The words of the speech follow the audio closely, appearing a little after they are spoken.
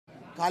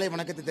காலை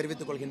வணக்கத்தை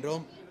தெரிவித்துக்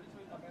கொள்கின்றோம்.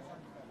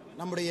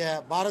 நம்முடைய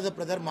பாரத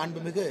பிரதமர்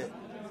மாண்புமிகு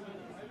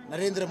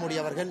நரேந்திர மோடி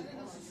அவர்கள்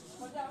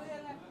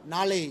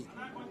நாளை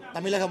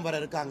தமிழகம் வர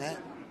இருக்காங்க.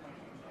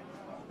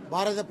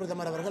 பாரத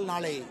பிரதமர் அவர்கள்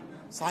நாளை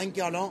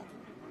சாயங்காலம்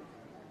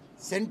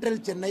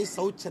central Chennai,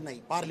 south Chennai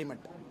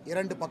parliament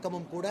இரண்டு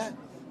பக்கமும் கூட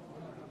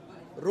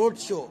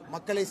ரோட் ஷோ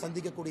மக்களை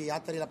சந்திக்கக்கூடிய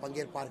யாத்திரையில்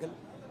பங்கேற்பார்கள்.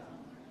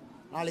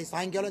 நாளை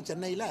சாயங்காலம்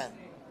சென்னையில்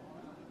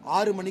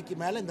 6 மணிக்கு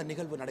மேலே இந்த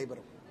நிகழ்வு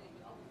நடைபெறும்.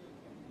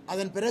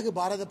 அதன் பிறகு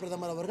பாரத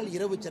பிரதமர் அவர்கள்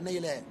இரவு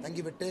சென்னையில்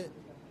தங்கிவிட்டு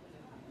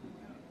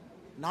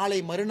நாளை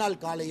மறுநாள்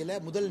காலையில்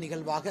முதல்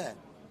நிகழ்வாக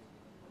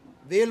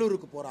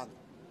வேலூருக்கு போகிறாங்க.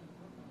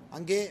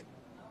 அங்கே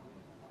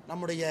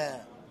நம்முடைய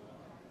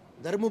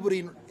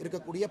தருமபுரியில்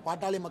இருக்கக்கூடிய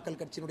பாட்டாளி மக்கள்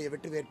கட்சியினுடைய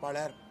வெற்றி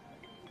வேட்பாளர்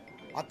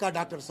அக்கா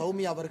டாக்டர்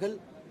சௌமியா அவர்கள்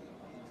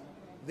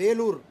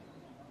வேலூர்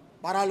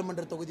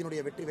பாராளுமன்ற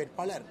தொகுதியினுடைய வெற்றி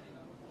வேட்பாளர்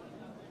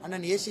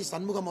அண்ணன் ஏசி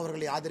சண்முகம்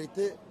அவர்களை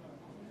ஆதரித்து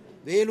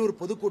வேலூர்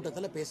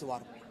பொதுக்கூட்டத்தில்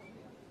பேசுவார்.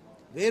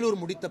 வேலூர்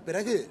முடித்த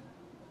பிறகு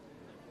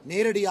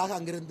நேரடியாக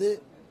அங்கிருந்து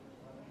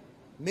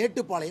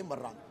மேட்டுப்பாளையம்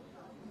வர்றாங்க.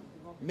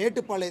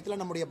 மேட்டுப்பாளையத்தில்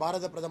நம்முடைய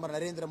பாரத பிரதமர்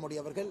நரேந்திர மோடி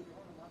அவர்கள்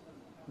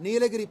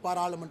நீலகிரி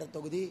பாராளுமன்ற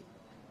தொகுதி,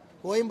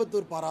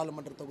 கோயம்புத்தூர்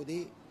பாராளுமன்ற தொகுதி,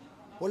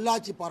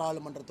 பொள்ளாச்சி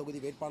பாராளுமன்ற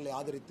தொகுதி வேட்பாளரை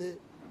ஆதரித்து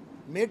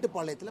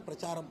மேட்டுப்பாளையத்தில்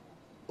பிரச்சாரம்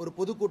ஒரு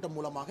பொதுக்கூட்டம்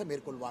மூலமாக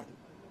மேற்கொள்வார்கள்.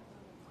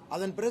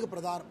 அதன் பிறகு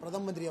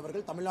பிரதம மந்திரி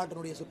அவர்கள்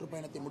தமிழ்நாட்டினுடைய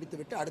சுற்றுப்பயணத்தை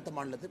முடித்துவிட்டு அடுத்த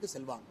மாநிலத்திற்கு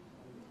செல்வாங்க.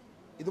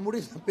 இது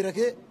முடிந்த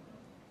பிறகு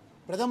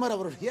பிரதமர்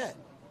அவருடைய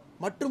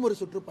மற்றும் ஒரு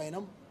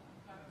சுற்றுப்பயணம்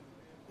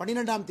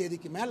 12ஆம்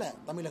தேதிக்கு மேலே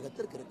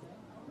தமிழகத்திற்கு இருக்கும்.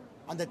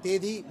 அந்த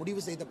தேதி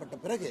முடிவு செய்யப்பட்ட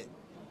பிறகு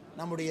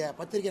நம்முடைய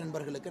பத்திரிகை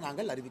நண்பர்களுக்கு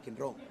நாங்கள்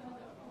அறிவிக்கின்றோம்.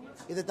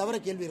 இதை தவிர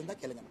கேள்வி இருந்தால்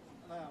கேளுங்க.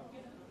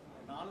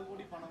 4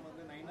 கோடி பணம்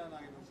வந்து நயினார்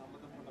நாகேந்திரன்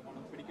சம்பந்தப்பட்ட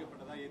பணம்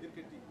பிடிக்கப்பட்டதா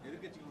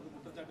எதிர்கட்சிகள் வந்து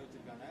குற்றச்சாட்டு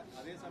வச்சிருக்காங்க.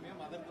 அதே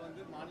சமயம் அதற்கு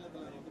வந்து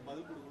மாநிலத்தில் வந்து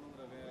பதில்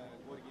கொடுக்கணுங்கிற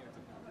கோரிக்கை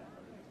வச்சிருக்காங்க.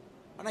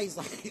 ஆனால்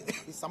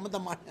இது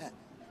சம்பந்தமான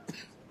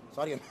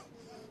சாரி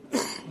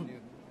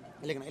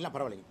இல்லைங்கண்ணா, இல்லை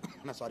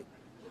பரவாயில்லைங்க, சாரி.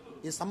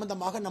 இது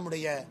சம்பந்தமாக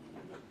நம்முடைய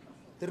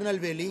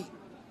திருநெல்வேலி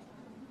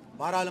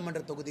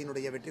பாராளுமன்ற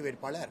தொகுதியினுடைய வெற்றி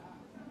வேட்பாளர்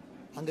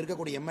அங்கே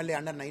இருக்கக்கூடிய எம்எல்ஏ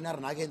அண்ணன்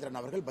நயினார் நாகேந்திரன்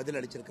அவர்கள் பதில்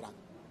அளிச்சிருக்கிறாங்க.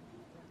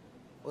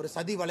 ஒரு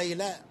சதி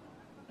வலையில்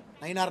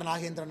நயினார்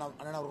நாகேந்திரன்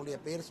அண்ணன் அவர்களுடைய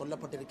பெயர்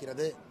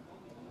சொல்லப்பட்டிருக்கிறது.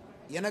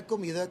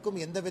 எனக்கும்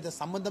இதற்கும் எந்தவித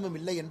சம்பந்தமும்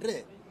இல்லை என்று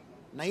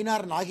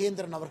நயினார்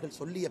நாகேந்திரன் அவர்கள்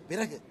சொல்லிய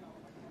பிறகு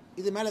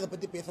இது மேலே அதை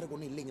பற்றி பேசுறதுக்கு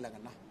ஒன்றும்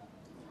இல்லைங்களாங்கண்ணா.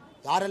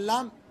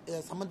 யாரெல்லாம்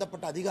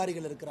சம்பந்தப்பட்ட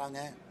அதிகாரிகள் இருக்கிறாங்க,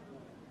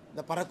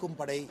 இந்த பறக்கும்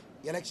படை,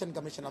 எலெக்ஷன்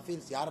கமிஷன்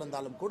அஃபீல்ஸ் யார்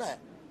இருந்தாலும் கூட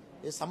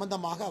இது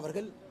சம்பந்தமாக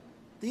அவர்கள்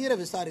தீர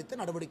விசாரித்து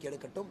நடவடிக்கை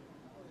எடுக்கட்டும்.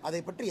 அதை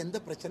பற்றி எந்த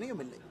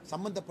பிரச்சனையும் இல்லை.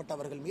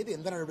 சம்பந்தப்பட்டவர்கள் மீது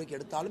எந்த நடவடிக்கை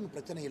எடுத்தாலும்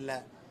பிரச்சனை இல்லை.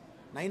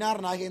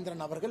 நயினார்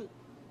நாகேந்திரன் அவர்கள்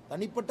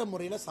தனிப்பட்ட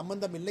முறையில்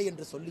சம்பந்தம் இல்லை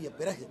என்று சொல்லிய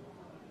பிறகு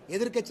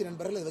எதிர்க்கட்சி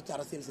நண்பர்கள் இதை வச்சு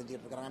அரசியல்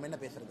செஞ்சுட்டு இருக்காங்க. நம்ம என்ன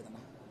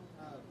பேசுறதுன்னா,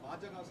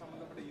 பாஜக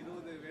சம்பந்தப்பட்ட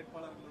 20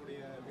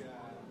 வேட்பாளர்களுடைய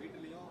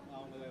வீட்டிலையும்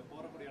அவங்க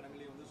போறக்கூடிய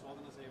இடங்களையும் வந்து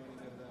சோதனை செய்ய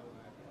வேண்டியது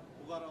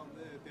புகாரை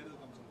வந்து தேர்தல்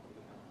கமிஷன்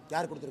கொடுத்துருக்காங்க.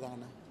 யார்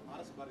கொடுத்துருக்காங்கண்ணா?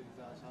 அரசு பாரதி.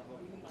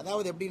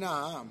 அதாவது எப்படின்னா,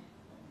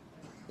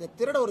 இந்த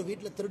திருட ஒரு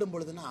வீட்டில் திருடும்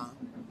பொழுதுன்னா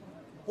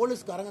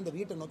போலீஸ்காரங்க அந்த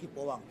வீட்டை நோக்கி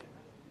போவாங்க.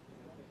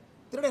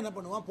 திருட என்ன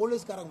பண்ணுவான்,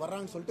 போலீஸ்காரங்க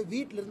வர்றாங்கன்னு சொல்லிட்டு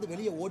வீட்டிலிருந்து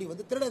வெளியே ஓடி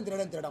வந்து திருடன்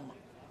திருடன் திருடம்மா.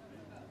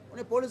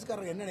 உடனே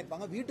போலீஸ்காரங்க என்ன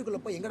நினைப்பாங்க,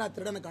 வீட்டுக்குள்ளே போய் எங்கடா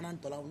திருடனை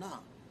காணான்னு தொலைவுனா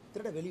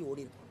திருட வெளியே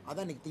ஓடி இருப்பான்.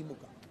 அதான் இன்னைக்கு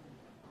திமுக.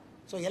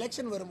 ஸோ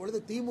எலெக்ஷன் வரும்பொழுது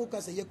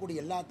திமுக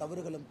செய்யக்கூடிய எல்லா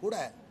தவறுகளும் கூட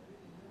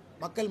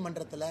மக்கள்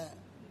மன்றத்தில்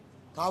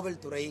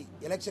காவல்துறை,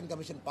 எலெக்ஷன்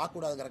கமிஷன்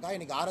பார்க்கக்கூடாதுங்கிறக்காக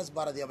இன்னைக்கு ஆர்எஸ்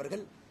பாரதி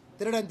அவர்கள்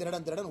திருடன்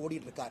திருடன் திருடன்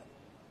ஓடிட்டு இருக்கார்.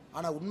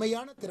 ஆனால்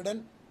உண்மையான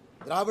திருடன்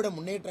திராவிட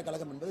முன்னேற்ற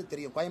கழகம் என்பது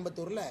தெரியும்.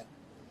 கோயம்புத்தூரில்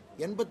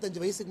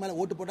 85 வயசுக்கு மேலே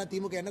ஓட்டு போட்டால்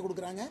திமுக என்ன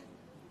கொடுக்குறாங்க?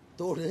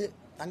 தோடு,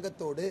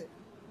 தங்கத்தோடு,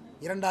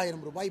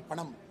 2000 ரூபாய்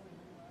பணம்.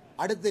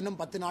 அடுத்து இன்னும்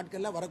 10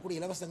 நாட்களில்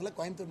வரக்கூடிய இலவசங்களை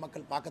கோயம்புத்தூர்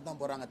மக்கள் பார்க்கத்தான்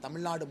போகிறாங்க,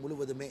 தமிழ்நாடு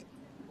முழுவதுமே.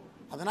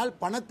 அதனால்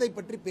பணத்தை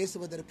பற்றி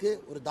பேசுவதற்கு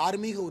ஒரு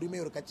தார்மீக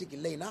உரிமை ஒரு கட்சிக்கு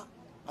இல்லைன்னா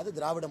அது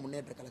திராவிட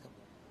முன்னேற்ற கழகம்.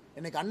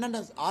 இன்னைக்கு அண்ணன்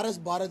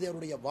ஆர்எஸ் பாரதி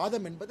அவருடைய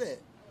வாதம் என்பது,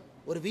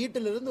 ஒரு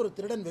வீட்டிலிருந்து ஒரு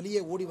திருடன் வெளியே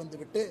ஓடி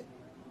வந்துவிட்டு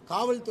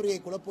காவல்துறையை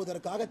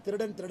குழப்புவதற்காக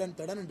திருடன் திருடன்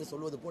திருடன் என்று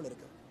சொல்வது போல்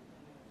இருக்கு.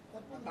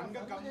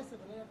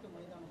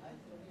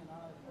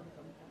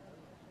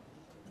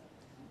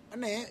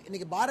 அண்ணே,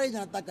 இன்னைக்கு பாரதிய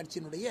ஜனதா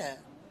கட்சியினுடைய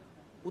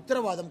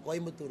உத்தரவாதம்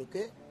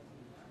கோயம்புத்தூருக்கு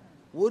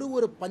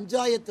ஒரு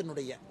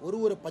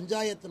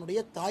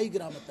பஞ்சாயத்தினுடைய தாய்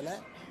கிராமத்தில்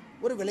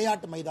ஒரு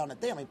விளையாட்டு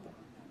மைதானத்தை அமைப்போம்.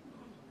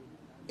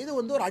 இது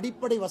வந்து ஒரு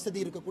அடிப்படை வசதி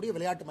இருக்கக்கூடிய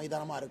விளையாட்டு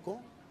மைதானமாக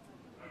இருக்கும்.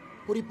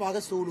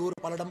 குறிப்பாக சூலூர்,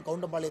 பல்லடம்,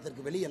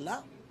 கவுண்டம்பாளையத்திற்கு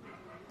வெளியெல்லாம்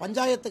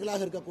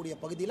பஞ்சாயத்துகளாக இருக்கக்கூடிய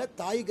பகுதியில்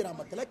தாய்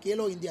கிராமத்தில்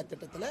கேலோ இந்தியா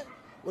திட்டத்தில்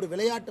ஒரு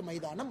விளையாட்டு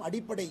மைதானம்,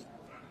 அடிப்படை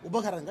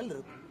உபகரணங்கள்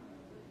இருக்கும்.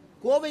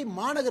 கோவை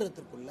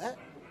மாநகரத்திற்குள்ள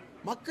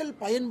மக்கள்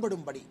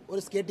பயன்படும்படி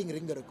ஒரு ஸ்கேட்டிங்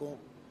ரிங் இருக்கும்,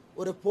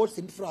 ஒரு ஸ்போர்ட்ஸ்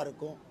இன்ஃப்ரா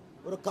இருக்கும்,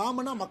 ஒரு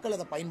காமனாக மக்கள்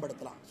அதை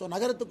பயன்படுத்தலாம். ஸோ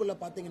நகரத்துக்குள்ளே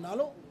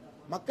பார்த்தீங்கன்னாலும்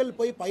மக்கள்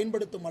போய்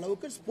பயன்படுத்தும்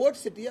அளவுக்கு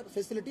ஸ்போர்ட்ஸ்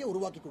ஃபெசிலிட்டியை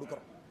உருவாக்கி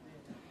கொடுக்குறோம்.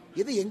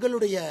 இது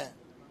எங்களுடைய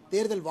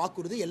தேர்தல்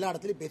வாக்குறுதி, எல்லா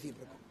இடத்துலையும்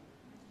பேசிகிட்டு இருக்கோம்.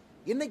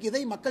 இன்னைக்கு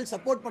இதை மக்கள்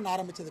சப்போர்ட் பண்ண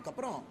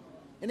ஆரம்பிச்சதுக்கப்புறம்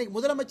இன்னைக்கு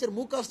முதலமைச்சர்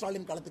மு க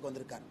ஸ்டாலின் களத்துக்கு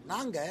வந்திருக்கார்.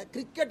 நாங்கள்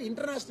கிரிக்கெட்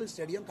இன்டர்நேஷனல்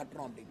ஸ்டேடியம்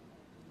கட்டுறோம் அப்படின்னு.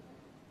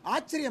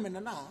 ஆச்சரியம்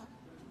என்னன்னா,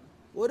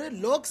 ஒரு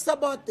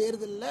லோக்சபா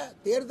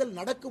தேர்தல்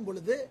நடக்கும்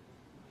பொழுது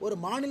ஒரு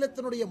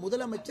மாநிலத்தினுடைய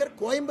முதலமைச்சர்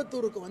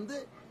கோயம்புத்தூருக்கு வந்து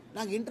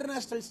நாங்கள்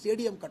இன்டர்நேஷனல்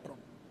ஸ்டேடியம்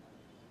கட்டுறோம்,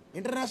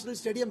 இன்டர்நேஷனல்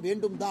ஸ்டேடியம்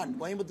வேண்டும் தான்,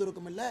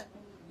 கோயம்புத்தூருக்கும் இல்லை,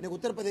 இன்னைக்கு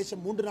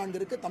உத்தரப்பிரதேசம் 3-4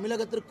 இருக்கு,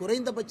 தமிழகத்திற்கு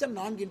குறைந்தபட்சம்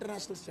 4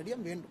 இன்டர்நேஷனல்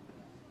ஸ்டேடியம் வேண்டும்.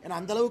 ஏன்னா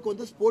அந்த அளவுக்கு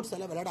வந்து ஸ்போர்ட்ஸ்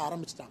எல்லாம் விளையாட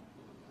ஆரம்பிச்சிட்டாங்க.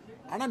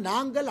 ஆனால்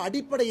நாங்கள்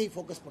அடிப்படையை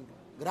ஃபோக்கஸ் பண்ணுறோம்.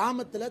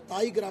 கிராமத்தில்,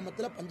 தாய்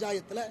கிராமத்தில்,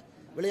 பஞ்சாயத்தில்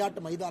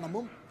விளையாட்டு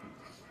மைதானமும்,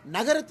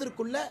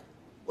 நகரத்திற்குள்ள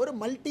ஒரு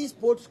மல்டி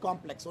ஸ்போர்ட்ஸ்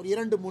காம்ப்ளெக்ஸ் ஒரு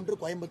 2-3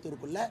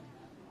 கோயம்புத்தூருக்குள்ள,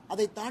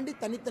 அதை தாண்டி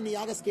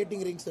தனித்தனியாக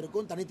ஸ்கேட்டிங் ரிங்ஸ்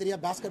இருக்கும், தனித்தனியாக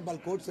பாஸ்கெட்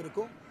பால் கோர்ட்ஸ்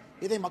இருக்கும்.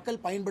 இதை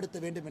மக்கள் பயன்படுத்த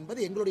வேண்டும் என்பது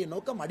எங்களுடைய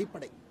நோக்கம்,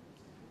 அடிப்படை.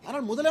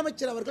 ஆனால்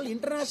முதலமைச்சர் அவர்கள்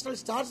இன்டர்நேஷனல்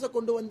ஸ்டார்ஸை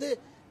கொண்டு வந்து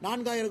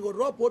 4000 கோடி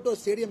ரூபா போட்டு ஒரு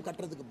ஸ்டேடியம்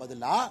கட்டுறதுக்கு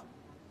பதிலாக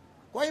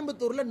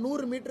கோயம்புத்தூரில்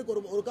 100 மீட்டருக்கு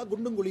ஒருக்கா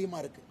குண்டும் குழியுமா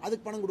இருக்கு,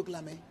 அதுக்கு பணம்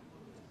கொடுக்கலாமே.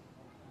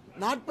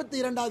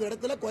 42வது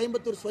இடத்துல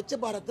கோயம்புத்தூர் ஸ்வச்ச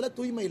பாரத்தில்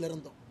தூய்மையில்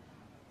இருந்தோம்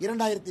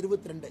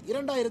 2022,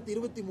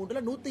 2023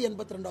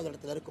 182வது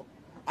இடத்துல இருக்கும்,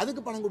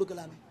 அதுக்கு பணம்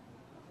கொடுக்கலாமே.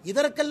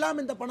 இதற்கெல்லாம்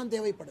இந்த பணம்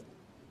தேவைப்படுது.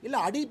 இல்லை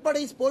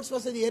அடிப்படை ஸ்போர்ட்ஸ்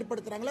வசதி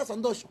ஏற்படுத்துறாங்களா,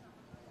 சந்தோஷம்.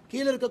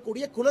 கீழே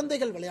இருக்கக்கூடிய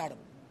குழந்தைகள்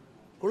விளையாடணும்,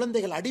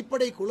 குழந்தைகள்,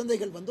 அடிப்படை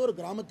குழந்தைகள் வந்து ஒரு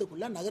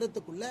கிராமத்துக்குள்ள,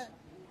 நகரத்துக்குள்ள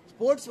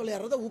ஸ்போர்ட்ஸ்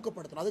விளையாடுறதை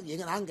ஊக்கப்படுத்தணும்,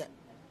 அதுக்கு நாங்க.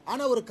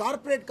 ஆனா ஒரு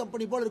கார்பரேட்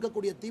கம்பெனி போல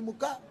இருக்கக்கூடிய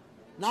திமுக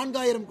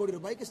 4000 கோடி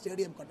ரூபாய்க்கு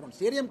ஸ்டேடியம் கட்டணும்.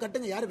 ஸ்டேடியம்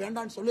கட்டுங்க, யாரும்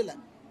வேண்டான்னு சொல்லல.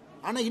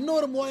 ஆனா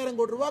இன்னொரு 3000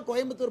 கோடி ரூபாய்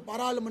கோயம்புத்தூர்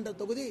பாராளுமன்ற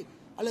தொகுதி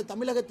அல்லது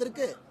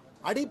தமிழகத்திற்கு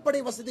அடிப்படை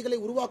வசதிகளை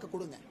உருவாக்க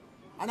கொடுங்க.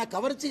 ஆனா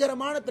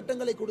கவர்ச்சிகரமான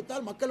திட்டங்களை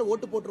கொடுத்தால் மக்கள்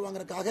ஓட்டு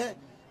போட்டுருவாங்கறதுக்காக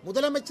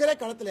முதலமைச்சரே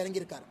களத்தில்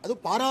இறங்கியிருக்கார். அது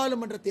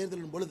பாராளுமன்ற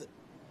தேர்தலின் பொழுது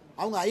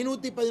அவங்க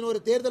 511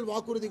 தேர்தல்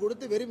வாக்குறுதி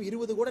கொடுத்து வெறும்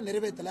 20 கூட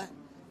நிறைவேற்றல.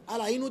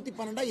 அதில்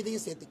 512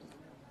 இதையும் சேர்த்துக்கணும்.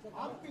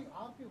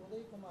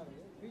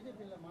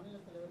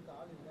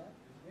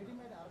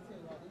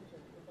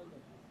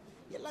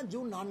 எல்லாம்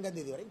ஜூன் 4ஆம்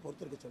தேதி வரை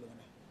பொறுத்திருக்க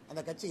சொல்லுங்க.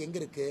 அந்த கட்சி எங்க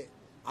இருக்கு,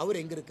 அவர்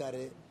எங்க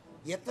இருக்காரு,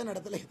 எத்தனை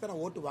இடத்துல எத்தனை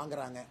ஓட்டு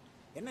வாங்குறாங்க,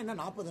 என்ன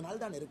 40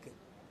 நாள் தான் இருக்கு.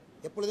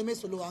 எப்பொழுதுமே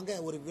சொல்லுவாங்க,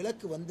 ஒரு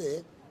விளக்கு வந்து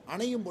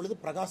அணையும் பொழுது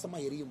பிரகாசமா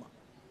எரியுமா.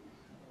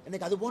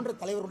 இன்னைக்கு அது போன்ற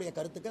தலைவருடைய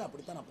கருத்துக்கள்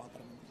அப்படித்தான் நான்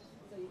பார்க்கிறேன்.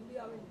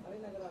 இந்தியாவின்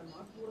தலைநகரான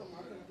நாக்பூரை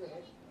மாற்றத்துக்கு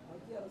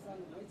மத்திய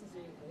அரசாங்கம் முயற்சி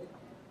செய்கிறது.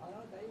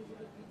 அதனால தயவு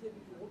செய்து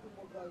பிஜேபிக்கு ஓட்டு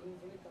போட்டுறாங்கன்னு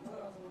சொல்லி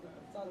கமலஹாசனுடைய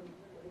பிரச்சாரம்.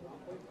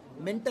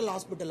 மென்டல்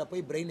ஹாஸ்பிட்டலில்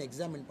போய் பிரெயின்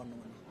எக்ஸாமின்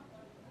பண்ணுங்க,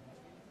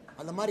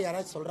 அந்த மாதிரி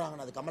யாராச்சும்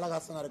சொல்றாங்கன்னா, அது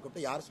கமலஹாசனாக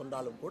இருக்கட்டும் யார்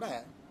சொன்னாலும் கூட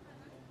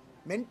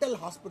மென்டல்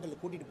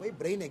ஹாஸ்பிட்டலுக்கு கூட்டிட்டு போய்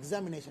பிரெயின்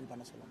எக்ஸாமினேஷன்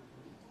பண்ண சொல்லுவாங்க.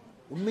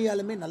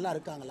 உண்மையாலுமே நல்லா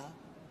இருக்காங்களா,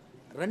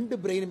 2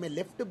 பிரெயினுமே,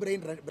 லெஃப்ட்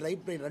பிரெயின்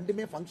ரைட் பிரெயின்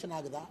ரெண்டுமே ஃபங்க்ஷன்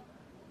ஆகுதா,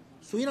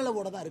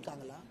 சுயநலவோட தான்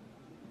இருக்காங்களா,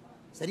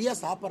 சரியா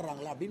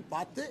சாப்பிட்றாங்களா அப்படின்னு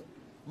பார்த்து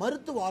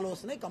மருத்துவ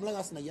ஆலோசனை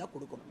கமலஹாசன் ஐயா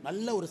கொடுக்கணும்.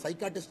 நல்ல ஒரு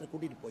சைக்காட்டிஸ்டை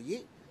கூட்டிட்டு போய்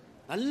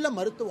நல்ல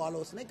மருத்துவ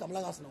ஆலோசனை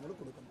கமலஹாசன்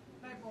அவங்களுக்கு கொடுக்கணும்.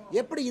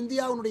 எப்படி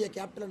இந்தியாவுடைய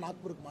கேபிட்டலை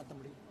நாக்பூருக்கு மாற்ற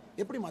முடியும்,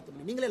 எப்படி மாற்ற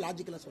முடியும், நீங்களே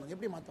லாஜிக்கலாக சொல்லுங்க,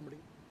 எப்படி மாற்ற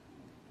முடியும்.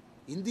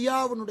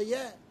 இந்தியாவுடைய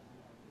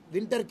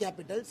winter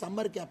capital,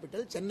 summer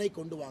capital Chennai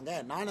கொண்டு வாங்க,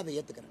 நான் அதை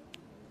ஏற்றுக்கிறேன்.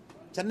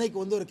 சென்னைக்கு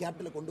வந்து ஒரு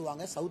கேபிட்டலை கொண்டு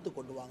வாங்க, சவுத்து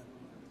கொண்டு வாங்க.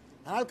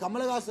 ஆனால்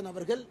கமலஹாசன்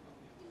அவர்கள்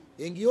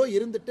எங்கேயோ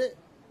இருந்துட்டு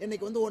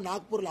இன்னைக்கு வந்து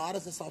நாக்பூரில்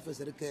RSS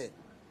ஆஃபீஸ் இருக்கு,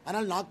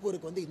 ஆனால்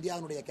நாக்பூருக்கு வந்து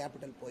இந்தியாவுடைய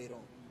கேபிட்டல்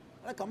போயிடும்.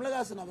 ஆனால்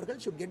கமலஹாசன் அவர்கள்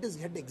should get his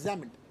head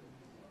examined.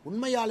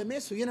 உண்மையாலுமே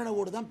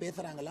சுயநனவோடு தான்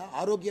பேசுறாங்களா,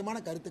 ஆரோக்கியமான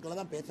கருத்துக்களை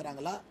தான்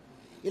பேசுறாங்களா,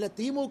 இல்லை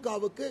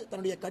திமுகவுக்கு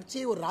தன்னுடைய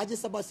கட்சியை ஒரு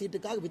ராஜ்யசபா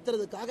சீட்டுக்காக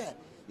வித்துறதுக்காக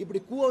இப்படி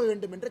கூவ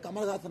வேண்டும் என்று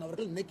கமலஹாசன்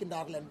அவர்கள்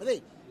நினைக்கின்றார்கள் என்பதை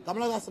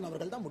கமலஹாசன்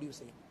அவர்கள் தான் முடிவு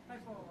செய்யும்.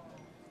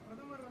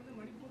 பிரதமர் வந்து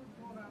மணிப்பூருக்கு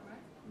போகாம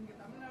இங்க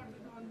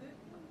தமிழ்நாட்டுக்கு வந்து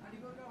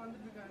அடிக்கோக்கா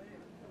வந்துட்டு இருக்காரு.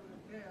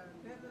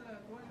 தேர்தலில்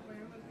தோல்வி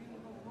பயங்கள்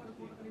திமுக ஒவ்வொரு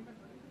கூட்டத்திலையுமே.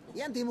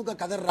 ஏன் திமுக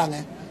கதறாங்க?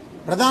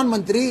 பிரதான்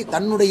மந்திரி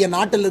தன்னுடைய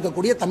நாட்டில்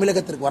இருக்கக்கூடிய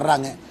தமிழகத்திற்கு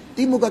வர்றாங்க,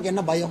 திமுக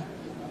என்ன பயம்?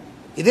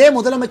 இதே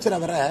முதலமைச்சர்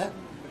அவரை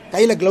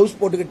கையில கிளவுஸ்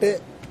போட்டுக்கிட்டு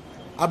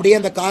அப்படியே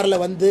அந்த கார்ல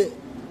வந்து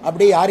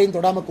அப்படியே யாரையும்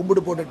தொடாம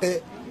கும்பிடு போட்டுட்டு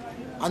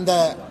அந்த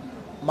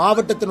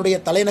மாவட்டத்தினுடைய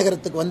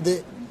தலைநகரத்துக்கு வந்து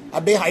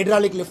அப்படியே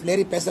ஹைட்ராலிக் லிஃப்ட்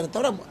ஏறி பேசுறத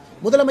தவிர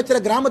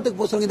முதலமைச்சரை கிராமத்துக்கு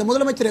போக சொல்லுங்க. இந்த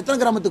முதலமைச்சர் எத்தனை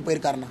கிராமத்துக்கு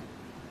போயிருக்காருன்னா,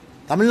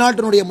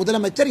 தமிழ்நாட்டினுடைய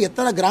முதலமைச்சர்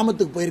எத்தனை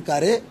கிராமத்துக்கு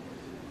போயிருக்காரு?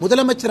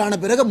 முதலமைச்சரான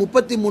பிறகு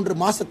 33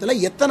 மாசத்துல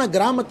எத்தனை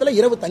கிராமத்துல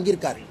இரவு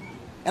தங்கியிருக்காரு?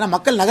 ஏன்னா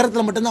மக்கள்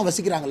நகரத்தில் மட்டும்தான்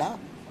வசிக்கிறாங்களா,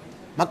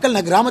 மக்கள்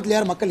கிராமத்தில்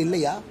யாரும் மக்கள்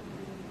இல்லையா?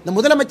 இந்த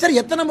முதலமைச்சர்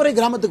எத்தனை முறை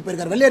கிராமத்துக்கு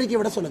போயிருக்காரு? வெள்ளை அறிக்கை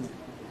விட சொல்லுங்க.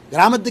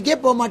 கிராமத்துக்கே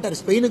போக மாட்டார்.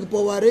 ஸ்பெயினுக்கு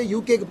போவாரு,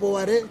 யூகேக்கு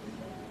போவாரு,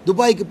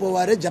 துபாய்க்கு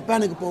போவாரு,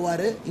 ஜப்பானுக்கு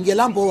போவாரு,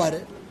 இங்கெல்லாம் போவாரு.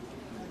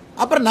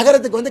 அப்புறம்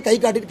நகரத்துக்கு வந்து கை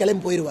காட்டிட்டு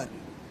கிளம்பி போயிடுவார்.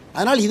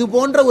 அதனால் இது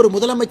போன்ற ஒரு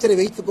முதலமைச்சரை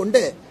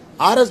வைத்துக்கொண்டு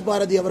RS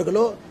பாரதி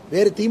அவர்களோ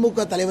வேறு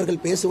திமுக தலைவர்கள்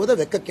பேசுவதோ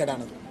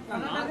வெட்கக்கேடானது.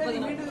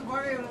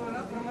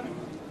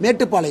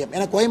 மேட்டுப்பாளையம்,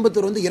 ஏன்னா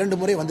கோயம்புத்தூர் வந்து 2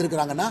 முறை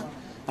வந்திருக்கிறாங்கன்னா,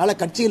 அதனால்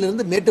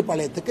கட்சியிலிருந்து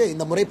மேட்டுப்பாளையத்துக்கு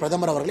இந்த முறை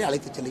பிரதமர் அவர்களை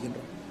அழைத்து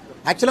செல்கின்றோம்.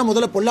 ஆக்சுவலாக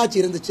முதல்ல பொள்ளாச்சி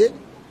இருந்துச்சு,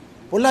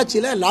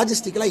 பொள்ளாச்சியில்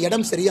லாஜிஸ்டிக்கலாக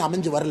இடம் சரியாக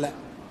அமைஞ்சு வரல,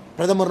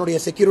 பிரதமருடைய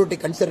செக்யூரிட்டி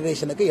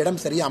கன்சிடரேஷனுக்கு இடம்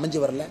சரியாக அமைஞ்சு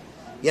வரல.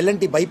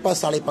 LNT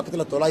பைபாஸ் சாலை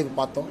பக்கத்தில் தொலைவு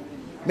பார்த்தோம்.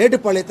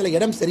 மேட்டுப்பாளையத்தில்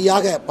இடம்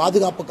சரியாக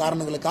பாதுகாப்பு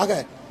காரணங்களுக்காக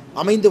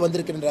அமைந்து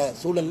வந்திருக்கின்ற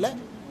சூழலில்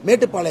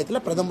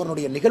மேட்டுப்பாளையத்தில்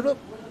பிரதமருடைய நிகழ்வு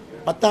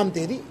 10ஆம்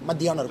தேதி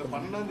மத்தியானம் இருக்கும்.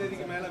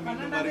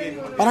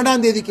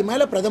 12ஆம் தேதிக்கு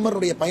மேல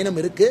பிரதமருடைய பயணம்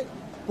இருக்கு.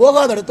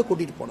 போகாத இடத்துக்கு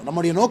கூட்டிகிட்டு போகணும்.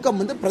 நம்முடைய நோக்கம்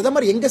வந்து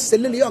பிரதமர் எங்கே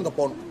செல்லுலையோ அங்கே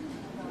போகணும்.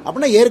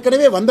 அப்படின்னா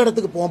ஏற்கனவே வந்த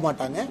இடத்துக்கு போக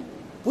மாட்டாங்க,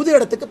 புது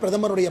இடத்துக்கு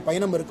பிரதமருடைய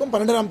பயணம் இருக்கும்.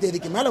 12ஆம்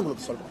தேதிக்கு மேலே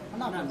உங்களுக்கு சொல்கிறோம்.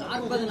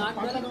 40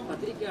 நாட்கள்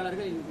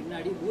பத்திரிகையாளர்கள்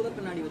பின்னாடி பூத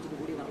கண்ணாடி வச்சுட்டு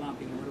கூடி வரலாம்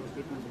அப்படிங்கிற ஒரு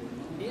ஸ்டேட்மெண்ட்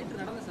சொல்லியிருந்தோம். நேற்று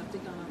நடந்த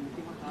சர்ச்சைக்கான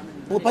முக்கியமான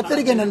காரணம் உங்கள்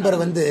பத்திரிகை நண்பர்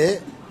வந்து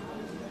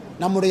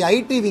நம்முடைய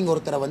ஐடி விங்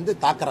ஒருத்தரை வந்து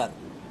தாக்குறாரு,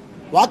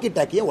 வாக்கி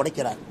டாக்கியை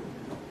உடைக்கிறார்,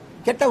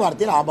 கெட்ட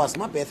வார்த்தையில்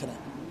ஆபாசமாக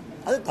பேசுகிறார்.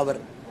 அது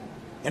தவறு.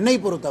 என்னை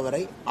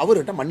பொறுத்தவரை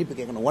அவர்கிட்ட மன்னிப்பு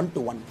கேட்கணும். 1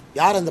 to 1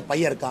 யார் அந்த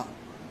பையன் இருக்கான்,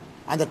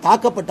 அந்த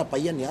தாக்கப்பட்ட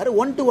பையன் யார்,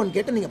 1 to 1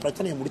 கேட்டு நீங்கள்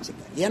பிரச்சனையை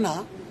முடிச்சுங்க. ஏன்னா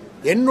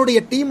என்னுடைய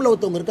டீமில்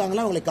ஒருத்தவங்க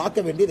இருக்காங்களா, அவங்களை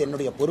காக்க வேண்டியது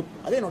என்னுடைய பொறுப்பு,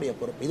 அது என்னுடைய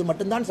பொறுப்பு. இது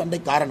மட்டும்தான் சண்டை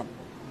காரணம்.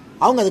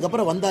 அவங்க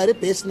அதுக்கப்புறம் வந்தார்,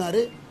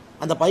 பேசினார்,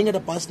 அந்த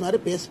பையன்கிட்ட பேசினார்,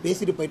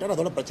 பேசிட்டு போயிட்டார்,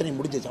 அதோட பிரச்சனை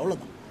முடிஞ்சிச்சு,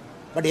 அவ்வளோதான்.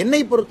 பட்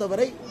என்னை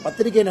பொறுத்தவரை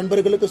பத்திரிகை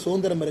நண்பர்களுக்கு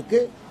சுதந்திரம்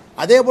இருக்குது.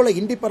 அதே போல்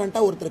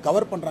இண்டிபெண்ட்டாக ஒருத்தர்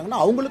கவர் பண்ணுறாங்கன்னா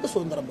அவங்களுக்கு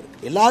சுதந்திரம்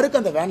இருக்குது.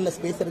 எல்லாருக்கும் அந்த வேனில்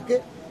ஸ்பேஸ்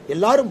இருக்குது,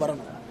 எல்லாரும்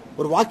வரணும்.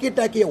 ஒரு வாக்கி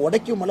டாக்கியை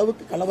உடைக்கும்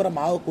அளவுக்கு கலவரம்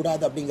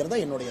ஆகக்கூடாது அப்படிங்கிறத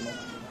என்னுடைய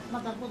நோக்கம்.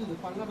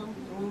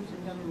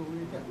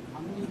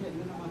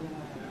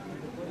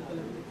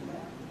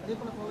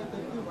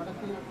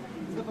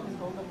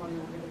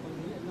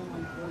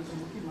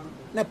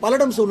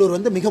 பல்லடம் சூலூர்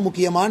வந்து மிக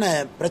முக்கியமான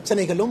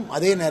பிரச்சனைகளும்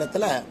அதே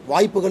நேரத்தில்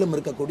வாய்ப்புகளும்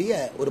இருக்கக்கூடிய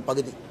ஒரு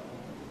பகுதி.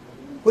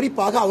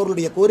 குறிப்பாக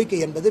அவர்களுடைய கோரிக்கை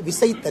என்பது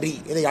விசைத்தறி,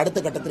 இதை அடுத்த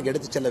கட்டத்திற்கு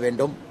எடுத்துச் செல்ல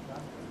வேண்டும்,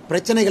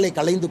 பிரச்சனைகளை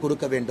களைந்து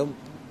கொடுக்க வேண்டும்,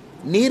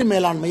 நீர்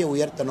மேலாண்மையை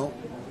உயர்த்தணும்,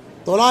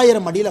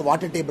 900 அடியில்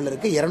வாட்டர் டேபிள்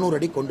இருக்கு, 200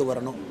 அடி கொண்டு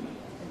வரணும்.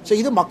 ஸோ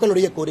இது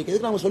மக்களுடைய கோரிக்கை.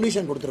 இதுக்கு நாங்கள்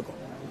சொல்யூஷன்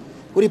கொடுத்துருக்கோம்.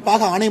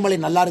 குறிப்பாக ஆனைமலை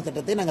நல்லாறு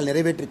திட்டத்தை நாங்கள்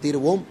நிறைவேற்றி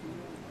தீருவோம்,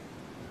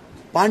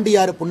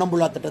 பாண்டியாறு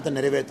புன்னம்புள்ளா திட்டத்தை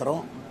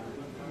நிறைவேற்றுறோம்.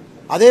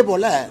 அதே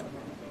போல்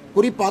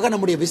குறிப்பாக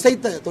நம்முடைய விசை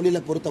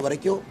தொழிலை பொறுத்த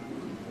வரைக்கும்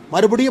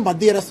மறுபடியும்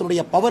மத்திய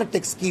அரசுடைய பவர்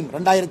டெக் ஸ்கீம்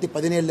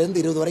 2017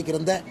 20 வரைக்கும்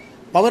இருந்த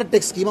பவர்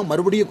டெக் ஸ்கீமை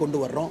மறுபடியும் கொண்டு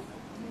வர்றோம்.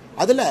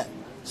 அதில்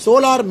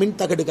சோலார் மின்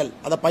தகடுகள்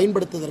அதை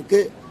பயன்படுத்துவதற்கு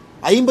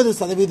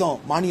 50%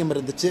 மானியம்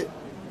இருந்துச்சு.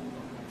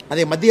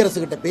 அதை மத்திய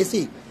அரசுகிட்ட பேசி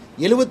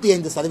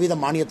 75%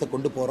 மானியத்தை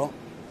கொண்டு போகிறோம்.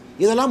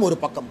 இதெல்லாம் ஒரு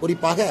பக்கம்.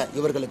 குறிப்பாக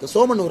இவர்களுக்கு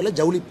சோமனூரில்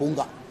ஜவுளி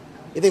பூங்கா,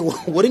 இதை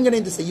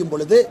ஒருங்கிணைந்து செய்யும்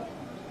பொழுது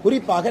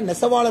குறிப்பாக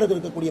நெசவாளர்கள்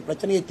இருக்கக்கூடிய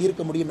பிரச்சனையை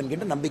தீர்க்க முடியும்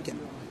என்கின்ற நம்பிக்கை.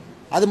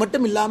 அது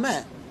மட்டும்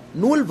இல்லாமல்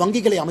நூல்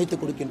வங்கிகளை அமைத்து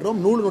கொடுக்கின்றோம்,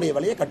 நூலினுடைய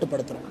விலையை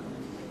கட்டுப்படுத்துகிறோம்.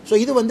 ஸோ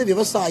இது வந்து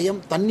விவசாயம்,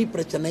 தண்ணி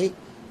பிரச்சனை,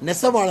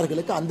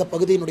 நெசவாளர்களுக்கு அந்த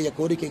பகுதியினுடைய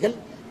கோரிக்கைகள்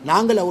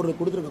நாங்கள்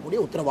அவர்களுக்கு கொடுத்துருக்கக்கூடிய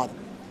உத்தரவாதம்.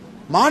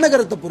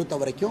 மாநகரத்தை பொறுத்த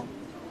வரைக்கும்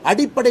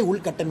அடிப்படை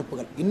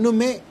உள்கட்டமைப்புகள்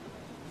இன்னுமே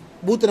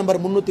பூத்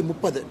நம்பர்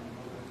 330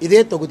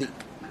 இதே தொகுதி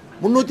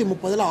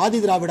 330 ஆதி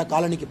திராவிட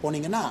காலனிக்கு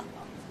போனீங்கன்னா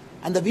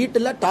அந்த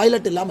வீட்டில்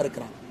டாய்லெட் இல்லாமல்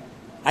இருக்கிறாங்க.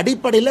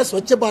 அடிப்படையில்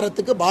ஸ்வச்ச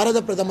பாரத்துக்கு பாரத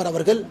பிரதமர்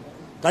அவர்கள்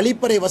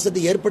கழிப்பறை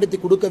வசதி ஏற்படுத்தி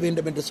கொடுக்க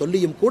வேண்டும் என்று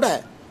சொல்லியும் கூட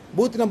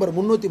பூத் நம்பர்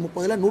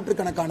 330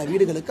 நூற்றுக்கணக்கான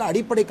வீடுகளுக்கு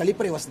அடிப்படை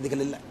கழிப்பறை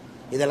வசதிகள் இல்லை.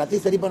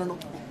 இதெல்லாத்தையும் சரி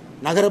பண்ணணும்.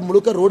 நகரம்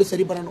முழுக்க ரோடு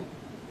சரி பண்ணணும்.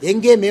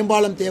 எங்கே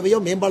மேம்பாலம் தேவையோ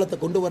மேம்பாலத்தை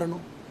கொண்டு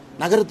வரணும்.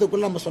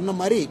 நகரத்துக்குள்ள நம்ம சொன்ன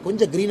மாதிரி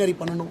கொஞ்சம் கிரீனரி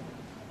பண்ணணும்.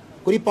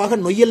 குறிப்பாக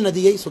நொய்யல்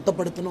நதியை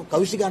சுத்தப்படுத்தணும்,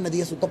 கௌஷிகா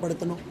நதியை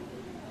சுத்தப்படுத்தணும்,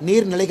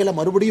 நீர்நிலைகளை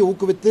மறுபடியும்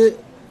ஊக்குவித்து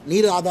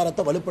நீர்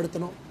ஆதாரத்தை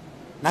வலுப்படுத்தணும்.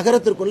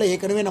 நகரத்திற்குள்ள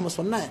ஏற்கனவே நம்ம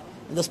சொன்ன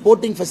இந்த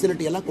ஸ்போர்ட்டிங்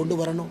ஃபெசிலிட்டி எல்லாம் கொண்டு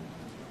வரணும்.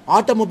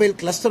 ஆட்டோமொபைல்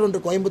கிளஸ்டர் ஒன்று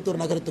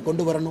கோயம்புத்தூர் நகரத்துக்கு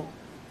கொண்டு வரணும்.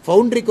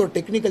 ஃபவுண்டரிக்கு ஒரு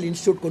டெக்னிக்கல்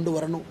இன்ஸ்டியூட் கொண்டு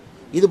வரணும்.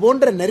 இது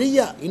போன்ற நிறைய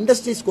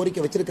இண்டஸ்ட்ரீஸ்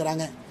கோரிக்கை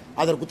வச்சிருக்கிறாங்க,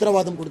 அதற்கு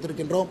உத்தரவாதம்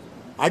கொடுத்திருக்கின்றோம்.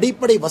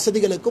 அடிப்படை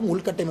வசதிகளுக்கும்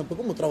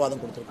உள்கட்டமைப்புக்கும்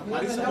உத்தரவாதம் கொடுத்திருக்கோம்.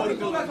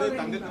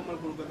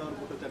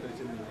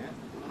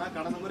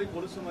 கடந்த முறை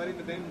கொலுசு மாதிரி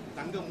இந்த டைம்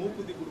தங்க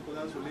மூக்குத்தி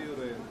கொடுப்பதா சொல்லி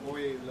ஒரு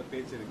கோவை இதுல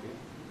பேச்சு இருக்கு.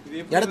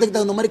 இடத்துக்கு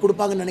தகுந்த மாதிரி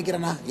கொடுப்பாங்கன்னு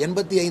நினைக்கிறேன்னா.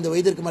 85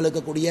 வயதிற்கு மேல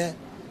இருக்கக்கூடிய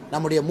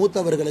நம்முடைய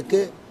மூத்தவர்களுக்கு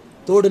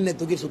தோடுன்னு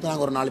தூக்கி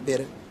சுத்தினாங்க ஒரு 4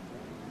 பேர்.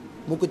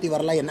 மூக்குத்தி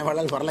வரலாம், என்ன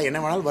வேணாலும் வரலாம், என்ன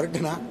வேணாலும்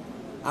வரட்டுனா.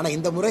 ஆனால்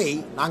இந்த முறை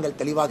நாங்கள்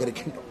தெளிவாக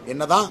இருக்கின்றோம்.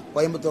 என்னதான்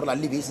கோயம்புத்தூரில்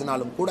அள்ளி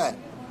வீசினாலும் கூட,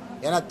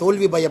 ஏன்னா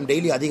தோல்வி பயம்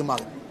டெய்லி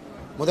அதிகமாகும்.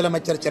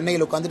 முதலமைச்சர்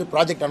சென்னையில் உட்காந்துட்டு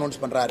ப்ராஜெக்ட்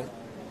அனௌன்ஸ் பண்ணுறாரு.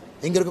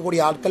 இங்கே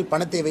இருக்கக்கூடிய ஆட்கள்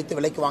பணத்தை வைத்து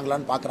விலைக்கு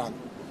வாங்கலான்னு பார்க்குறாங்க.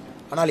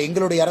 ஆனால்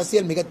எங்களுடைய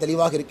அரசியல் மிக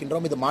தெளிவாக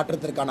இருக்கின்றோம். இது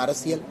மாற்றத்திற்கான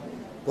அரசியல்.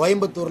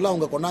 கோயம்புத்தூரில்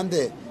அவங்க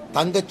கொண்டாந்து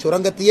தங்க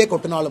சுரங்கத்தையே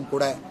கொட்டினாலும்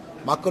கூட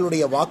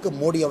மக்களுடைய வாக்கு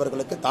மோடி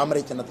அவர்களுக்கு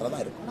தாமரை சின்னத்தில்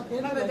தான் இருக்கும்.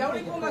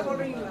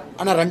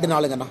 ஆனால் 2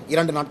 நாளுங்கண்ணா,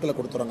 2 நாட்களில்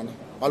கொடுத்துருவாங்கண்ணா.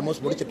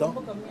 ஆல்மோஸ்ட் முடிச்சிட்டோம்.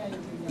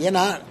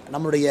 ஏன்னா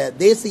நம்மளுடைய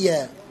தேசிய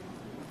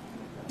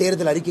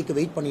தேர்தல் அறிக்கைக்கு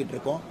வெயிட் பண்ணிட்டு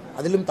இருக்கோம்.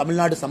 அதிலும்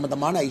தமிழ்நாடு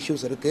சம்பந்தமான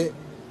இஷ்யூஸ் இருக்கு,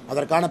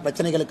 அதற்கான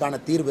பிரச்சனைகளுக்கான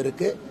தீர்வு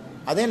இருக்கு.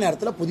 அதே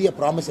நேரத்தில் புதிய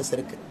ப்ராமிசஸ்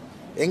இருக்கு.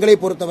 எங்களை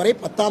பொறுத்தவரை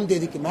 10ஆம்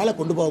தேதிக்கு மேலே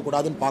கொண்டு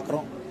போகக்கூடாதுன்னு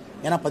பார்க்குறோம்.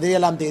 ஏன்னா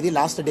 17ஆம் தேதி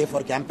லாஸ்ட் டே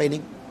ஃபார்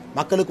கேம்பெயினிங்.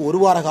 மக்களுக்கு 1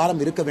 வார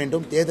காலம் இருக்க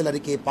வேண்டும் தேர்தல்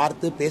அறிக்கையை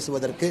பார்த்து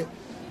பேசுவதற்கு.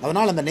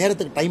 அதனால் அந்த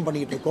நேரத்துக்கு டைம்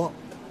பண்ணிட்டு இருக்கோம்.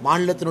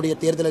 மாநிலத்தினுடைய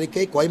தேர்தல்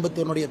அறிக்கை,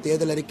 கோயம்புத்தூரினுடைய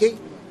தேர்தல் அறிக்கை,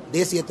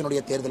 தேசியத்தினுடைய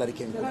தேர்தல்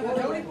அறிக்கை.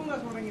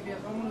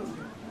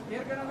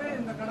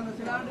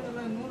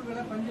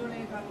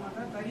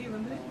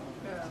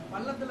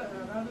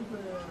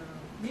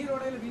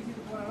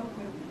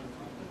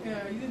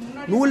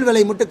 நூல்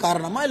விலை மட்டும்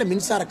காரணமா இல்லை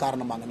மின்சார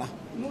காரணமாங்கண்ணா?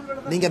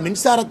 நீங்க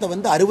மின்சாரத்தை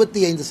வந்து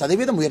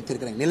 65%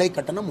 உயர்த்திருக்கிறீங்க. நிலை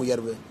கட்டணம்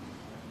உயர்வு,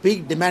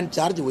 பீக் டிமாண்ட்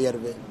சார்ஜ்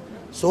உயர்வு,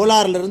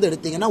 சோலார்ல இருந்து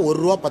எடுத்தீங்கன்னா 1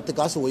 ரூபா 10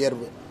 காசு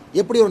உயர்வு.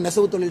 எப்படி ஒரு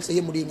நெசவு தொழில்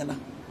செய்ய முடியுங்கண்ணா?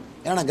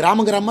 ஏன்னா நான்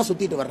கிராம கிராமமாக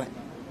சுற்றிட்டு வர்றேன்.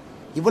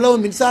 இவ்வளவு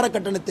மின்சார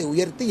கட்டணத்தை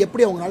உயர்த்தி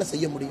எப்படி அவங்களால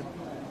செய்ய முடியும்?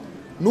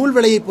 நூல்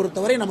விலையை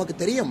பொறுத்தவரை நமக்கு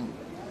தெரியும்,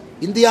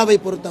 இந்தியாவை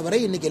பொறுத்தவரை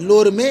இன்னைக்கு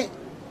எல்லோருமே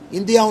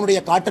இந்தியாவுடைய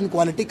காட்டன்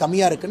குவாலிட்டி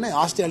கம்மியாக இருக்குன்னு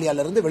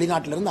ஆஸ்திரேலியாவிலிருந்து,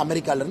 வெளிநாட்டிலிருந்து,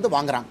 அமெரிக்காவிலிருந்து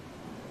வாங்குறாங்க.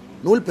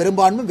 நூல்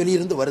பெரும்பான்மை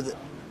வெளியிருந்து வருது.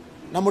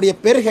 நம்முடைய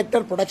பெர்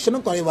ஹெக்டர்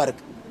ப்ரொடக்ஷனும் குறைவாக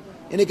இருக்குது.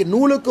 இன்னைக்கு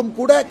நூலுக்கும்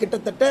கூட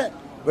கிட்டத்தட்ட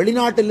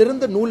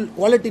வெளிநாட்டிலிருந்து நூல்,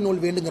 குவாலிட்டி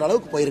நூல் வேண்டுங்கிற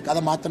அளவுக்கு போயிருக்கு.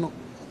 அதை மாற்றணும்.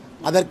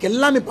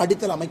 அதற்கெல்லாம் இப்போ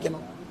அடித்தல்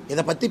அமைக்கணும்.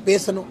 இதை பற்றி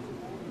பேசணும்.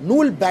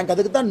 நூல் பேங்க்,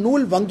 அதுக்கு தான்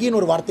நூல் வங்கின்னு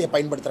ஒரு வார்த்தையை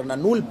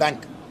பயன்படுத்துகிறேன். நூல்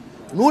பேங்க்,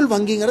 நூல்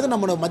வங்கிங்கிறது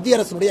நம்மளோட மத்திய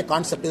அரசினுடைய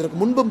கான்செப்ட். இதற்கு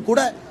முன்பும் கூட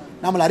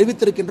நாம்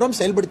அறிவித்திருக்கின்றோம்,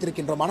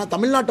 செயல்படுத்தியிருக்கின்றோம். ஆனால்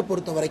தமிழ்நாட்டை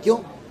பொறுத்த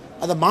வரைக்கும்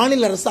அதை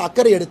மாநில அரசு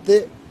அக்கறை எடுத்து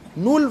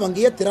நூல்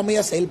வங்கியை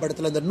திறமையாக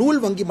செயல்படுத்தலை. இந்த நூல்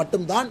வங்கி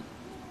மட்டும்தான்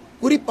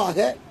குறிப்பாக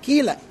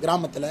கீழே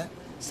கிராமத்தில்,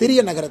 சிறிய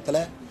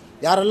நகரத்தில்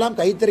யாரெல்லாம்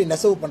கைத்தறி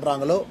நெசவு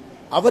பண்ணுறாங்களோ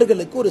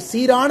அவர்களுக்கு ஒரு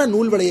சீரான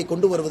நூல் விலையை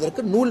கொண்டு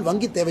வருவதற்கு நூல்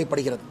வங்கி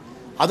தேவைப்படுகிறது.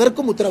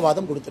 அதற்கும்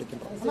உத்தரவாதம்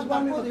கொடுத்திருக்கின்றோம்.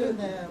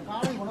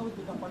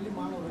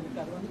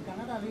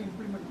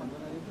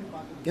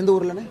 எந்த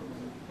ஊர்லண்ணே?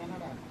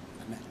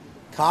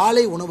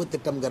 காலை உணவு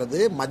திட்டம்ங்கிறது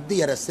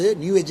மத்திய அரசு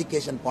நியூ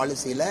எஜுகேஷன்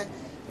பாலிசியில்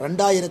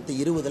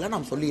 2020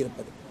 நாம் சொல்லி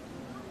இருப்பது.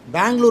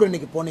 பெங்களூர்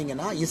இன்னைக்கு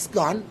போனீங்கன்னா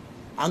இஸ்கான்,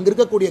 அங்க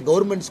இருக்கக்கூடிய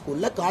கவர்மெண்ட்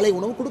ஸ்கூல்ல காலை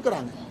உணவு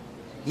கொடுக்கறாங்க.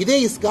 இதே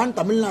இஸ்கான்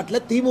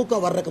தமிழ்நாட்டில் திமுக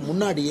வர்றதுக்கு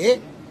முன்னாடியே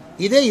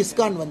இதே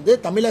இஸ்கான் வந்து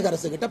தமிழக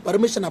அரசு கிட்ட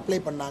பர்மிஷன் அப்ளை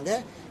பண்ணாங்க.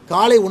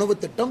 காலை உணவு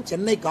திட்டம்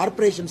சென்னை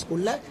கார்பரேஷன்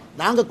ஸ்கூல்ல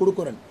நாங்க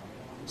கொடுக்குறோம்.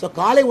 ஸோ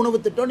காலை உணவு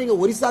திட்டம் நீங்க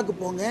ஒரிசாக்கு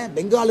போங்க,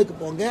 பெங்காலுக்கு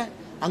போங்க,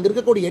 அங்க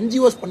இருக்கக்கூடிய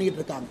என்ஜிஓஸ் பண்ணிட்டு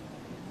இருக்காங்க.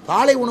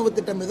 காலை உணவு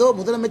திட்டம் ஏதோ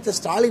முதலமைச்சர்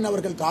ஸ்டாலின்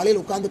அவர்கள்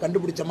காலையில் உட்கார்ந்து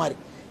கண்டுபிடிச்ச மாதிரி.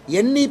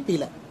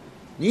 NEP-ல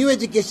நியூ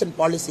எஜுகேஷன்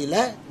பாலிசியில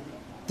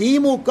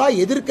திமுக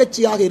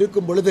எதிர்க்கட்சியாக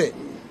இருக்கும் பொழுது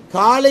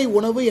காலை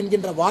உணவு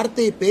என்கின்ற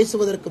வார்த்தையை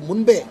பேசுவதற்கு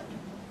முன்பே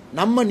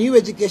நம்ம நியூ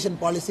எஜுகேஷன்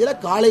பாலிசியில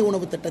காலை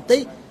உணவு திட்டத்தை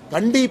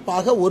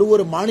கண்டிப்பாக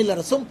ஒரு மாநில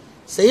அரசும்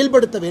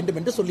செயல்படுத்த வேண்டும்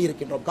என்று சொல்லி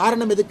இருக்கின்றோம்.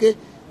 காரணம் எதுக்கு?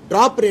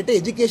 டிராப் ரேட்டை,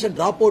 எஜுகேஷன்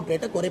டிராப் அவுட்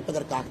ரேட்டை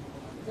குறைப்பதற்காக.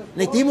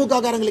 இன்னைக்கு திமுக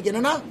காரங்களுக்கு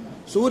என்னன்னா,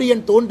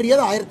 சூரியன்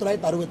தோன்றியது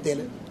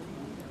 1967,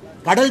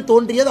 கடல்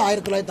தோன்றியது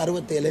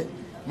 1967,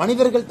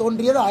 மனிதர்கள்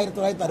தோன்றியது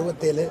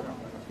 1967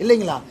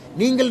 இல்லைங்களா?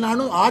 நீங்கள்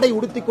நானும் ஆடை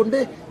உடுத்திக் கொண்டு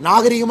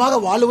நாகரிகமாக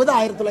வாழுவது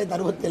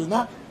 1967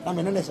 தான். நம்ம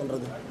என்னென்ன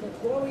சொல்றது?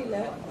 கோவையில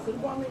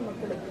சிறுபான்மை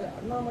மக்களுக்கு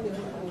அண்ணாமலை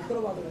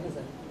உத்தரவாதம் இல்லை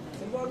சார்.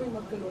 சிறுபான்மை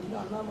மக்கள் வந்து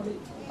அண்ணாமலை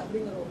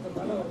அப்படிங்கிற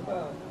ஒருத்தர் ரொம்ப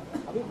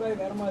அபிப்பிராயம்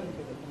வேற மாதிரி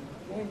இருக்குது.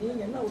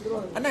 நீங்க என்ன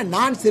உத்தரவாதம்? அண்ணா,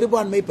 நான்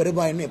சிறுபான்மை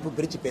பெரும்பான்மை எப்போ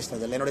பிரிச்சு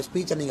பேசினதில்லை. என்னோட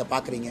ஸ்பீச்சை நீங்க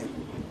பாக்குறீங்க.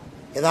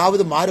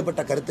 ஏதாவது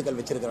மாறுபட்ட கருத்துக்கள்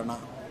வச்சிருக்கிறேன்னா,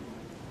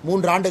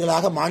 3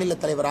 ஆண்டுகளாக மாநில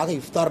தலைவராக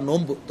இஃப்தார்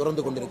நோன்பு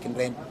திறந்து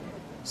கொண்டிருக்கின்றேன்.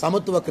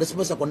 சமத்துவ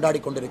கிறிஸ்துமஸை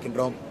கொண்டாடி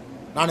கொண்டிருக்கின்றோம்.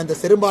 நான் இந்த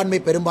சிறுபான்மை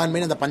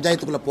பெரும்பான்மை அந்த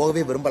பஞ்சாயத்துக்குள்ள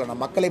போகவே விரும்பல.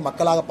 நான் மக்களை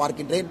மக்களாக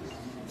பார்க்கின்றேன்.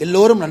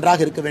 எல்லோரும்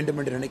நன்றாக இருக்க வேண்டும்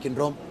என்று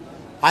நினைக்கின்றோம்.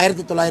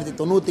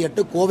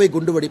 1998 கோவை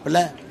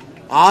குண்டுவெடிப்பில்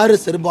 6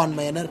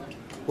 சிறுபான்மையினர்,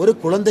 ஒரு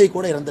குழந்தை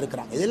கூட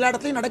இறந்திருக்கிறாங்க. இது எல்லா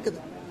இடத்துலையும் நடக்குது.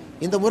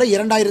 இந்த முறை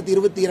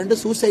 2022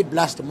 சூசைட்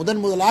பிளாஸ்ட்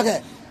முதலாக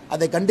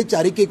அதை கண்டித்து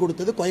அறிக்கை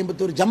கொடுத்தது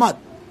கோயம்புத்தூர்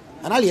ஜமாத்.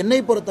 ஆனால் என்னை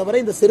பொறுத்தவரை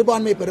இந்த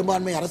சிறுபான்மை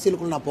பெரும்பான்மை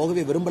அரசியலுக்குள் நான்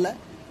போகவே விரும்பல.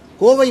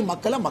 கோவை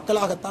மக்களை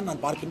மக்களாகத்தான்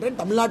நான் பார்க்கின்றேன்.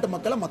 தமிழ்நாட்டு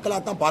மக்களை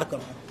மக்களாகத்தான்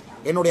பார்க்கணும்.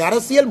 என்னுடைய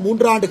அரசியல்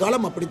 3 ஆண்டு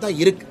காலம் அப்படித்தான்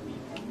இருக்கு.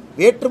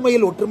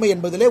 வேற்றுமையில் ஒற்றுமை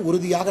என்பதிலே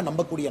உறுதியாக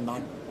நம்பக்கூடிய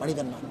நான்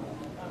மனிதன். நான்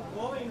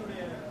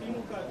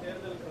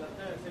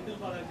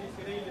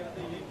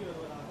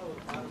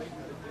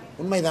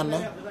உண்மைதான்,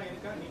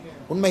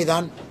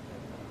 உண்மைதான்.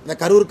 இந்த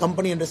கரூர்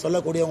கம்பெனி என்று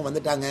சொல்லக்கூடியவங்க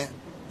வந்துட்டாங்க.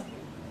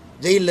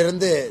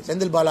 ஜெயிலிருந்து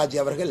செந்தில் பாலாஜி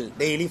அவர்கள்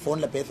டெய்லி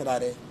போன்ல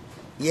பேசுறாரு,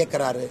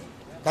 இயக்குறாரு,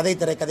 கதை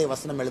திரைக்கதை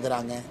வசனம்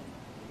எழுதுறாங்க.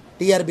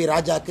 TRB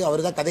ராஜாக்கு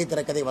அவர் தான் கதை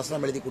திரைக்கதை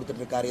வசனம் எழுதி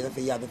கொடுத்துட்டு இருக்காரு. இதை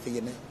செய்ய அதை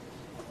செய்யன்னு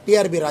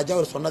TRB ராஜா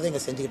அவர் சொன்னதை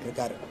இங்க செஞ்சுக்கிட்டு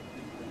இருக்காரு.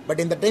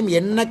 பட் இந்த டைம்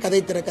என்ன கதை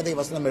திரைக்கதை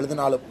வசனம்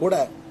எழுதினாலும் கூட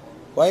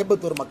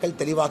கோயம்புத்தூர் மக்கள்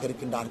தெளிவாக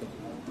இருக்கின்றார்கள்.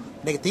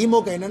 இன்னைக்கு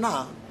திமுக என்னன்னா,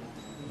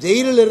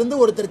 ஜெயிலிலிருந்து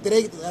ஒருத்தர்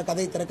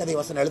கதை திரைக்கதை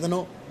வசனம்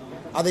எழுதணும்,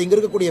 அதை இங்க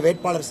இருக்கக்கூடிய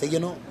வேட்பாளர்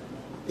செய்யணும்,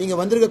 இங்க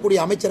வந்திருக்கக்கூடிய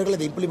அமைச்சர்கள்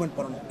அதை இம்ப்ளிமெண்ட்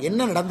பண்ணணும்.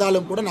 என்ன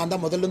நடந்தாலும் கூட நான்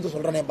தான் முதல்ல இருந்து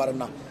சொல்றேனே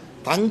பாருன்னா,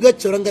 தங்க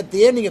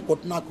சுரங்கத்தையே நீங்க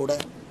கொட்டினா கூட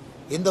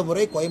இந்த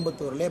முறை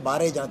கோயம்புத்தூர்ல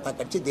பாரதிய ஜனதா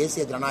கட்சி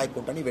தேசிய ஜனநாயக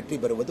கூட்டணி வெற்றி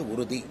பெறுவது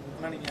உறுதி.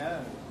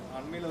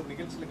 அண்மையில் ஒரு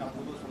நிகழ்ச்சியில்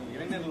கலந்து சொன்னீங்க,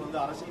 இளைஞர்கள் வந்து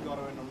அரசியலுக்கு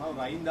வர வேண்டும்னா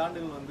ஒரு 5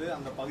 ஆண்டுகள் வந்து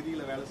அந்த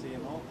பகுதியில் வேலை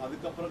செய்யணும்,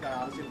 அதுக்கப்புறம்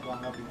அரசியலுக்கு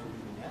வாங்க அப்படின்னு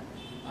சொல்லியிருக்கீங்க.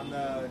 அந்த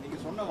நீங்க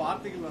சொன்ன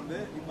வார்த்தைகள் வந்து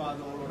இப்ப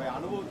அது உங்களுடைய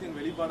அனுபவத்தின்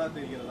வெளிப்பாடா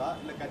தெரிகிறதா,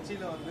 இல்ல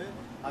கட்சியில வந்து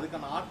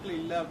அதுக்கான ஆட்கள்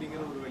இல்லை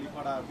அப்படிங்கிற ஒரு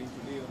வெளிப்பாடா அப்படின்னு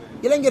சொல்லி?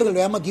 ஒரு இளைஞர்கள்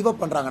வேகமா கிவ்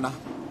அப் பண்றாங்கன்னா,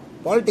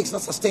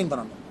 பாலிடிக்ஸ்ல சஸ்டெயின்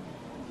பண்ணணும்.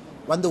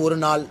 வந்து ஒரு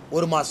நாள்,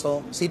 ஒரு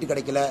மாசம் சீட்டு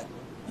கிடைக்கல,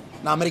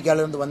 நான்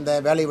அமெரிக்காவிலேருந்து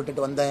வந்தேன், வேலையை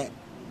விட்டுட்டு வந்தேன்,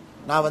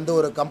 நான் வந்து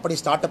ஒரு கம்பெனி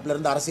ஸ்டார்ட் அப்ல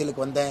இருந்து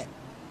அரசியலுக்கு வந்தேன்,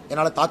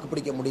 என்னால் தாக்கு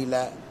பிடிக்க முடியல,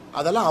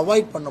 அதெல்லாம்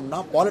அவாய்ட் பண்ணோம்னா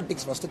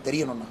பாலிடிக்ஸ் ஃபர்ஸ்ட்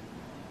தெரியணும்னா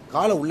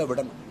காலை உள்ள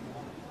விடணும்,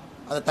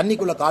 அதை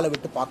தண்ணிக்குள்ள காலை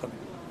விட்டு பார்க்கணும்.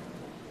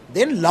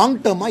 தென் லாங்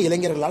டேர்மா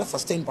இளைஞர்களால்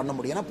சஸ்டெயின் பண்ண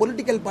முடியும். ஏன்னா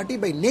பொலிட்டிக்கல் பார்ட்டி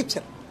பை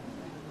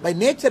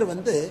நேச்சர்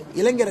வந்து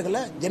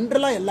இளைஞர்களை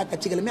ஜென்ரலாக எல்லா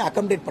கட்சிகளுமே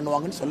அக்கமடேட்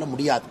பண்ணுவாங்கன்னு சொல்ல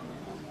முடியாது.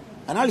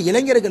 ஆனால்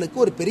இளைஞர்களுக்கு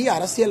ஒரு பெரிய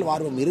அரசியல்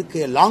ஆர்வம்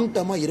இருக்கு, லாங்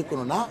டேர்மா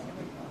இருக்கணும்னா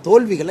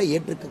தோல்விகளை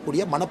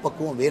ஏற்றுக்கக்கூடிய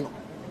மனப்பக்குவம் வேணும்.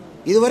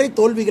 இதுவரை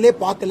தோல்விகளே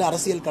பார்க்கல,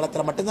 அரசியல்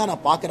களத்தில் மட்டும்தான்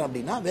நான் பார்க்குறேன்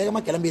அப்படின்னா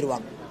வேகமாக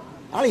கிளம்பிடுவாங்க.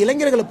 ஆனால்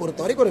இளைஞர்களை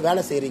பொறுத்த வரைக்கும் ஒரு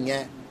வேலை செய்கிறீங்க,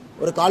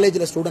 ஒரு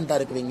காலேஜில் ஸ்டூடெண்ட்டாக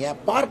இருக்கிறீங்க,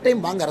 பார்ட் டைம்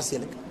வாங்க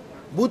அரசியலுக்கு,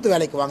 பூத்து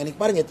வேலைக்கு வாங்க.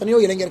 இன்னைக்கு பாருங்கள் எத்தனையோ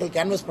இளைஞர்கள்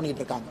கேன்வஸ்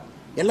பண்ணிட்டு இருக்காங்க,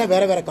 எல்லாம்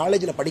வேற வேற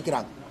காலேஜில்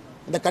படிக்கிறாங்க.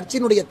 அந்த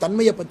கட்சியினுடைய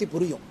தன்மையை பற்றி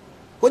புரியும்,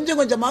 கொஞ்சம்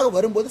கொஞ்சமாக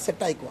வரும்போது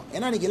செட் ஆகிக்குவாங்க.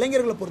 ஏன்னா இன்னைக்கு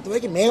இளைஞர்களை பொறுத்த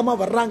வரைக்கும் வேகமாக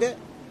வர்றாங்க,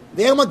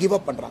 வேகமாக கிவ்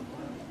அப் பண்ணுறாங்க.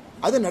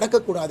 அது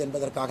நடக்கக்கூடாது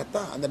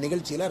என்பதற்காகத்தான் அந்த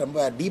நிகழ்ச்சியில்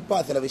ரொம்ப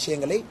டீப்பாக சில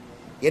விஷயங்களை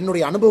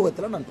என்னுடைய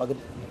அனுபவத்தில் நான்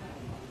பகிர்ந்து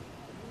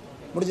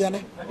முடிஞ்சுதானே.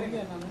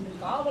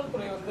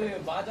 காவல்துறை வந்து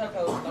பாஜக,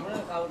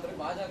 தமிழக காவல்துறை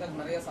பாஜக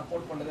நிறைய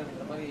சப்போர்ட் பண்ணுது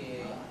அப்படின்ற மாதிரி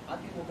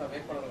அதிமுக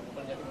வேட்பாளர்கள்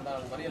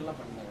குற்றஞ்சாட்டு மறியல்லாம்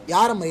பண்ணாங்க.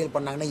 யாரை மறியல்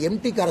பண்ணாங்கன்னா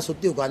எம்டி காரை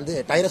சுற்றி உட்காந்து,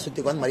 டயரை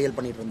சுற்றி உட்காந்து மறியல்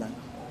பண்ணிட்டு இருந்தாங்க.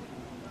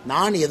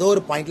 நான் ஏதோ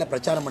ஒரு பாயிண்ட்ல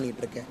பிரச்சாரம்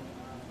பண்ணிட்டு இருக்கேன்,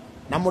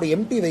 நம்முடைய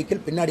எம்டி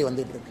வெஹிக்கிள் பின்னாடி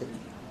வந்துட்டு இருக்கு,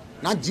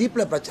 நான்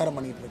ஜீப்ல பிரச்சாரம்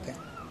பண்ணிட்டு இருக்கேன்.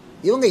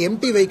 இவங்க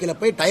எம்டி வெஹிக்கிளை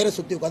போய் டயரை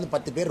சுற்றி உட்காந்து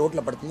 10 பேர்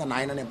ரோட்டில் படுத்திருந்தா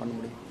நான் என்னென்ன பண்ண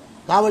முடியும்?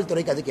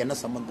 காவல்துறைக்கு அதுக்கு என்ன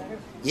சம்பந்தம்?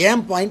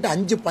 ஏன் பாயிண்ட்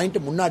 5 பாயிண்ட்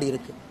முன்னாடி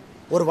இருக்கு.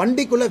 ஒரு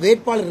வண்டிக்குள்ள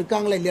வேட்பாளர்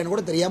இருக்காங்களா இல்லையான்னு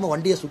கூட தெரியாம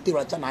வண்டியை சுற்றி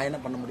வளைச்சா நான் என்ன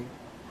பண்ண முடியும்?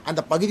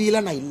 அந்த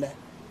பகுதியில் நான் இல்லை,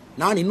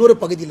 நான் இன்னொரு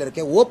பகுதியில்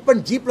இருக்கேன்,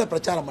 ஓப்பன் ஜீப்ல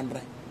பிரச்சாரம்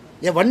பண்றேன்,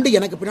 என் வண்டி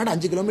எனக்கு பின்னாடி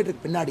 5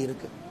 கிலோமீட்டருக்கு பின்னாடி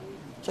இருக்கு.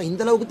 ஸோ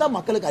இந்த அளவுக்கு தான்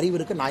மக்களுக்கு அறிவு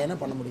இருக்கு, நான் என்ன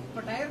பண்ண முடியும்?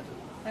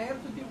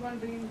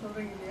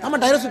 ஆமா,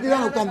 டயரை சுற்றி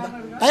தான் உட்கார்ந்தாங்க,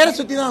 டயரை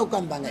சுற்றி தான்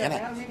உட்கார்ந்தாங்க. ஏன்னா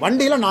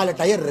வண்டியில 4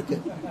 டயர் இருக்கு,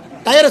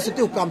 டயரை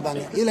சுற்றி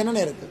உட்கார்ந்தாங்க. இதுல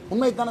என்னென்ன இருக்கு?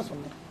 உண்மை தானே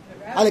சொன்னேன்.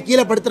 அதில்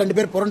கீழே படுத்து 2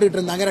 பேர் புரண்டுகிட்டு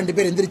இருந்தாங்க, 2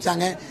 பேர்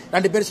எந்திரிச்சாங்க,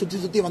 2 பேர் சுற்றி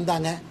சுற்றி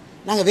வந்தாங்க.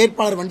 நாங்கள்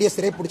வேட்பாளர் வண்டியை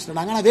சிறை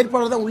பிடிச்சிட்டாங்க, ஆனால்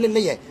வேட்பாளர் தான் உள்ள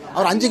இல்லையே,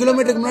 அவர் 5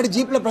 கிலோமீட்டருக்கு முன்னாடி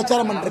ஜீப்ல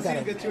பிரச்சாரம் பண்ணிட்டு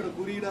இருக்காரு.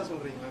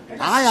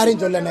 நான்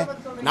யாரையும் சொல்லனே,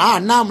 நான்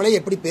அண்ணாமலை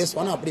எப்படி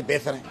பேசுவானோ அப்படி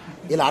பேசுறேன்.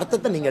 இதுல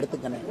அர்த்தத்தை நீங்க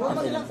எடுத்துக்கணும்.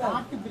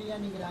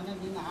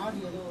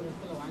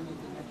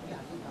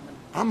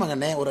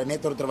 ஆமாங்கண்ணே, ஒரு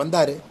நேற்று ஒருத்தர்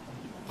வந்தாரு,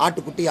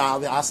 ஆட்டுக்குட்டி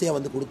ஆசையா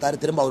வந்து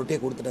கொடுத்தாரு, திரும்ப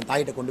அவர்கிட்டயே கொடுத்துட்டேன்,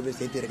 தாயிட்ட கொண்டு போய்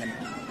சேர்த்திருக்கேன்.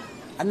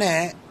 அண்ணே,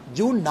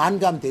 ஜூன்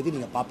 4ஆம் தேதி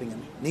நீங்க பாப்பீங்க,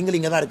 நீங்கள்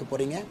இங்க தான் இருக்க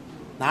போறீங்க,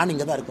 நான்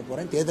இங்க தான் இருக்க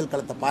போறேன். தேர்தல்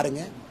களத்தை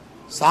பாருங்க.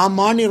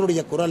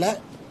 சாமானியருடைய குரலை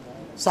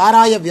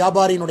சாராய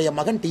வியாபாரியினுடைய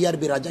மகன்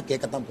டிஆர்பி ராஜா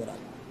கேட்கத்தான்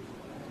போறாரு.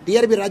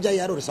 டிஆர்பி ராஜா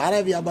யார்? ஒரு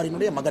சாராய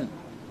வியாபாரியினுடைய மகன்.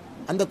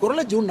 அந்த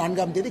குரலை ஜூன்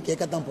 4ஆம் தேதி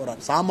கேட்கத்தான் போறார்,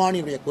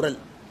 சாமானியருடைய குரல்.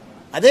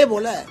 அதே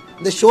போல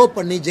இந்த ஷோ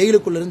பண்ணி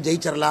ஜெயிலுக்குள்ள இருந்து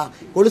ஜெயிச்சிடலாம்,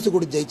 கொலுசு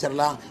கொடுத்து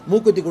ஜெயிச்சிடலாம்,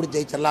 மூக்குத்தி கொடுத்து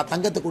ஜெயிச்சிடலாம்,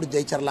 தங்கத்தை கொடுத்து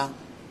ஜெயிச்சிடலாம்,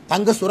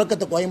 தங்க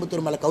சுரக்கத்தை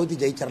கோயம்புத்தூர் மேல கவுத்தி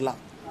ஜெயிச்சிடலாம்.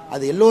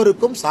 அது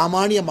எல்லோருக்கும்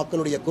சாமானிய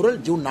மக்களுடைய குரல்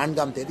ஜூன்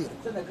 4ஆம் தேதி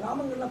இருக்கு.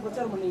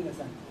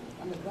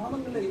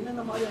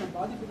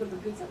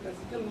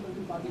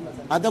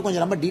 அதான்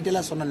கொஞ்சம் ரொம்ப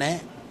டீட்டெயிலாக சொன்னேன்.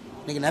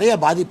 இன்னைக்கு நிறைய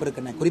பாதிப்பு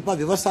இருக்குண்ணே. குறிப்பாக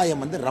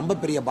விவசாயம் வந்து ரொம்ப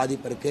பெரிய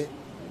பாதிப்பு இருக்கு.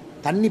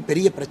 தண்ணி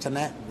பெரிய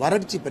பிரச்சனை,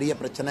 வறட்சி பெரிய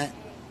பிரச்சனை.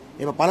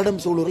 இப்போ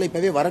பல்லடம் சூலூரில்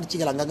இப்போவே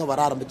வறட்சிகள் அங்கங்கே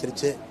வர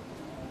ஆரம்பிச்சிருச்சு.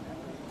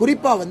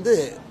 குறிப்பாக வந்து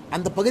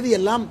அந்த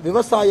பகுதியெல்லாம்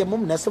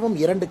விவசாயமும் நெசவும்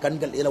 2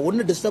 கண்கள். இதில்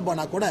ஒன்று டிஸ்டர்ப்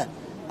ஆனால் கூட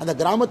அந்த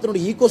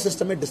கிராமத்தினுடைய ஈகோ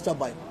சிஸ்டமே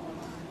டிஸ்டர்ப் ஆகும்.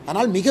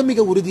 ஆனால் மிக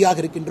மிக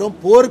உறுதியாக இருக்கின்றோம்,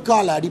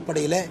 போர்க்கால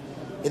அடிப்படையில்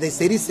இதை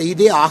சரி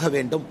செய்தே ஆக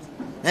வேண்டும்.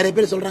 நிறைய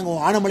பேர் சொல்றாங்க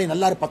ஆனமலை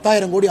நல்லா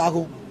 10,000 கோடி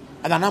ஆகும்,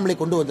 அது அண்ணாமலை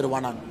கொண்டு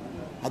வந்துருவானான்.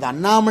 அது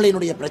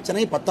அண்ணாமலையினுடைய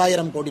பிரச்சனை.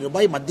 10,000 கோடி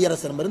ரூபாய் மத்திய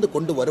அரசிடமிருந்து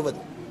கொண்டு வருவது.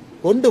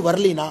 கொண்டு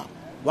வரலினா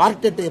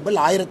வாட்டர் டேபிள்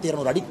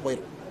 1200 அடிக்கு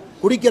போயிடும்.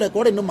 குடிக்கிற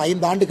கூட இன்னும்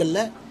 5 ஆண்டுகள்ல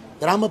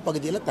கிராம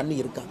பகுதியில் தண்ணி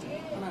இருக்காது.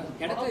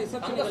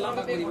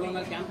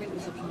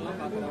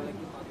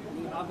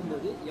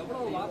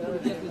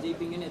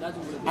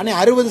 அண்ணே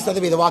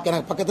 60% வாக்கு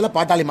எனக்கு பக்கத்தில்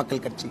பாட்டாளி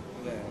மக்கள் கட்சி,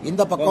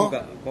 இந்த பக்கம்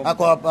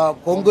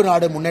கொங்கு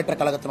நாடு முன்னேற்ற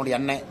கழகத்தினுடைய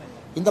அண்ணன்,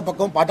 இந்த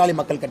பக்கம் பாட்டாளி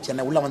மக்கள் கட்சி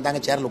அண்ணன் உள்ள வந்தாங்க,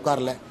 சேர்ல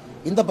உட்கார்ல.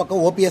 இந்த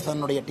பக்கம் ஓபிஎஸ்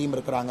அண்ணனுடைய டீம்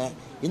இருக்கிறாங்க,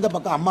 இந்த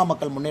பக்கம் அம்மா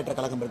மக்கள் முன்னேற்ற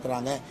கழகம்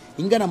இருக்கிறாங்க,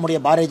 இங்க நம்முடைய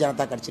பாரதிய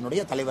ஜனதா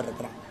கட்சியினுடைய தலைவர்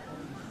இருக்கிறாங்க.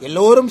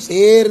 எல்லோரும்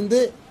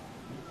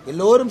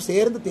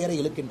சேர்ந்து தேரை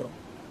இழுக்கின்றோம்.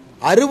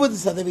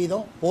 60%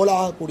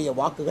 போலாகக்கூடிய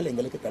வாக்குகள்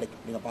எங்களுக்கு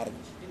கிடைக்கும். நீங்க பாருங்க.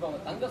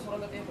 தங்க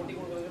சுரங்கத்தையும் கொட்டி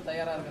கொடுக்கறதுக்கு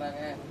தயாரா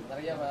இருக்கிறாங்க,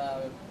 நிறைய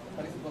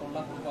பரிசு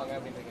பொருள்லாம் கொடுப்பாங்க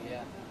அப்படின்றீங்க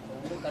இல்லையா?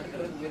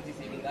 தடுக்கிறதுக்கு முயற்சி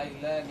செய்வீங்களா?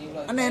 இல்ல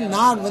நீங்களும்? அண்ணே,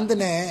 நான்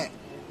வந்துண்ணே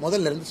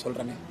முதல்ல இருந்து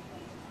சொல்றேனே,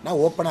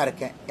 நான் ஓப்பனா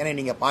இருக்கேன். ஏன்னா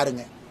நீங்க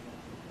பாருங்க,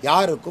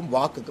 யாருக்கும்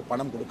வாக்குக்கு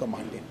பணம் கொடுக்க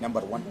மாட்டேன்.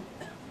 நம்பர் 1.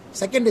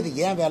 செகண்ட், இது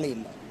ஏன் வேலை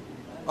இல்லை.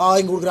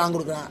 இங்க கொடுக்குறான் அங்க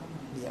கொடுக்குறான்.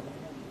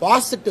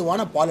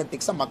 பாசிட்டிவான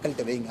பாலிடிக்ஸை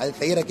மக்கள்கிட்ட வைங்க. அது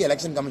செய்யறதுக்கு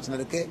எலெக்ஷன்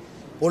கமிஷனருக்கு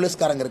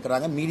போலீஸ்காரங்க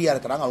இருக்கிறாங்க, மீடியா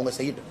இருக்கிறாங்க, அவங்க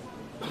செய்யட்டும்.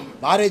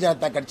 பாரதிய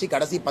ஜனதா கட்சி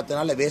கடைசி 10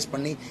 நாள்ல வேஸ்ட்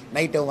பண்ணி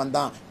நைட்டு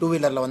வந்தான், 2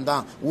 வீலர்ல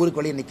வந்தான், ஊருக்கு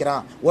வெளியே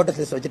நிக்கிறான், ஓட்டர்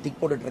லிஸ்ட் வச்சு டிக்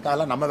போட்டுட்டு இருக்கா,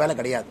 அதெல்லாம் நம்ம வேலை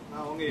கிடையாது.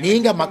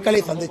 நீங்க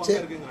மக்களை சந்திச்சு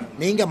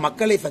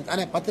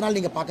 10 நாள்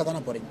நீங்க பார்க்க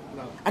தானே போறீங்க.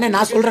 அண்ணே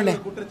நான்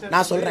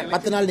சொல்றேன்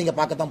 10 நாள் நீங்க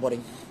பார்க்கத்தான்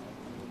போறீங்க.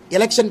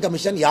 எலெக்ஷன்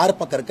கமிஷன் யார்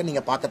பக்கம் இருக்கு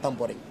நீங்க பார்க்கத்தான்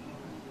போறீங்க.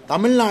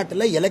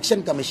 தமிழ்நாட்டில்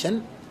எலெக்ஷன் கமிஷன்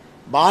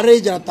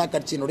பாரதிய ஜனதா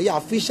கட்சியினுடைய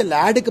அபிஷியல்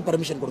ஆடுக்கு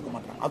பர்மிஷன் கொடுக்க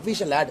மாட்டாங்க.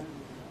 அபிஷியல் ஆடு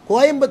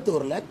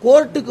கோயம்புத்தூர்ல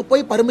கோர்ட்டுக்கு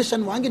போய்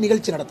பர்மிஷன் வாங்கி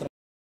நிகழ்ச்சி நடத்துறாங்க.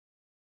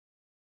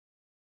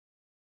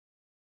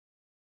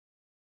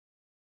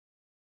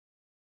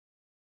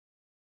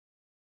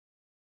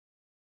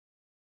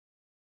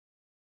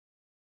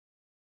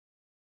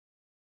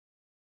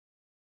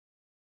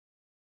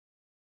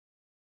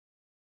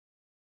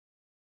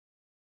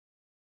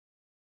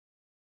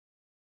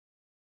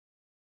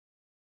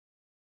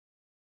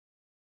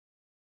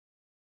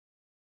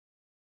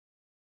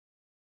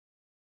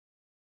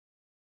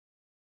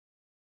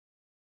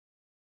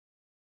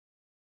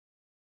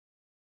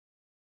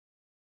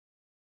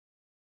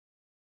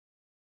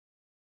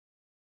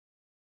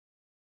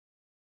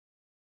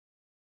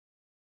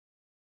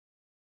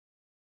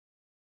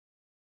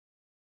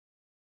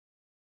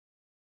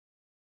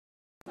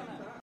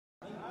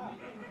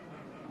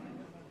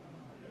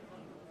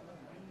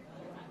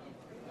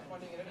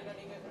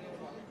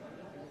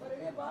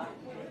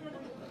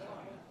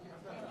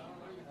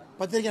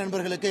 பத்திரிகை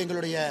நண்பர்களுக்கு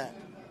எங்களுடைய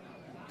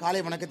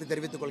காலை வணக்கத்தை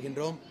தெரிவித்துக்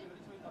கொள்கின்றோம்.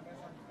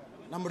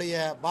 நம்முடைய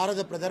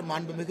பாரத பிரதமர்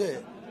மாண்புமிகு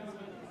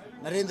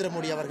நரேந்திர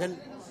மோடி அவர்கள்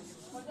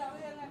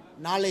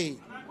நாளை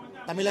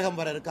தமிழகம்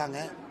வர இருக்காங்க.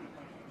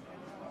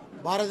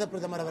 பாரத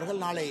பிரதமர்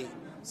அவர்கள் நாளை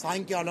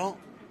சாயங்காலம்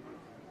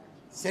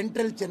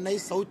central Chennai,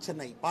 south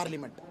Chennai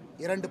parliament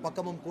இரண்டு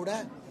பக்கமும் கூட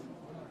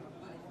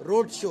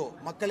ரோட் ஷோ,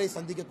 மக்களை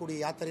சந்திக்கக்கூடிய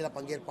யாத்திரையில்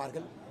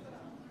பங்கேற்பார்கள்.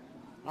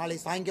 நாளை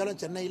சாயங்காலம்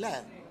சென்னையில்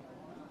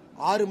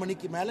 6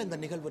 மணிக்கு மேலே இந்த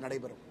நிகழ்வு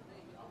நடைபெறும்.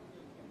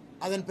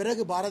 அதன்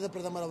பிறகு பாரத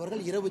பிரதமர்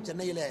அவர்கள் இரவு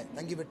சென்னையில்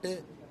தங்கிவிட்டு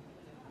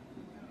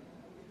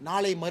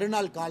நாளை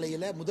மறுநாள்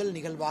காலையில் முதல்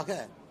நிகழ்வாக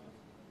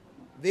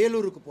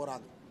வேலூருக்கு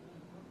போகிறாங்க.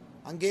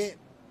 அங்கே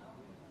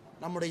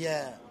நம்முடைய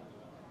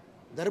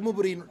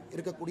தருமபுரியில்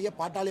இருக்கக்கூடிய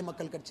பாட்டாளி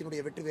மக்கள்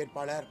கட்சியினுடைய வெற்றி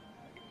வேட்பாளர்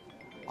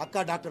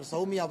அக்கா டாக்டர்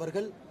சௌமியா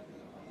அவர்கள்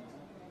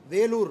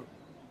வேலூர்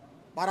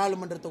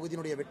பாராளுமன்ற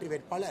தொகுதியினுடைய வெற்றி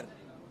வேட்பாளர்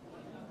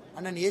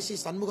அண்ணன் ஏசி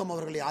சண்முகம்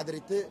அவர்களை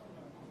ஆதரித்து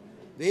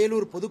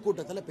வேலூர்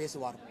பொதுக்கூட்டத்தில்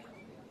பேசுவார்.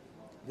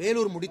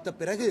 வேலூர் முடித்த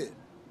பிறகு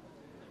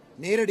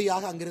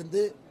நேரடியாக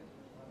அங்கிருந்து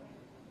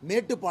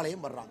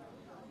மேட்டுப்பாளையம் வர்றாங்க.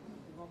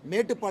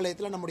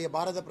 மேட்டுப்பாளையத்தில் நம்முடைய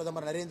பாரத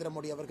பிரதமர் நரேந்திர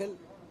மோடி அவர்கள்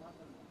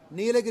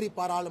நீலகிரி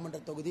பாராளுமன்ற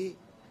தொகுதி,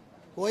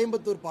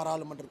 கோயம்புத்தூர்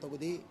பாராளுமன்ற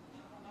தொகுதி,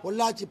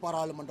 பொள்ளாச்சி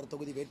பாராளுமன்ற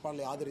தொகுதி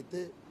வேட்பாளரை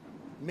ஆதரித்து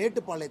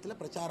மேட்டுப்பாளையத்தில்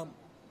பிரச்சாரம்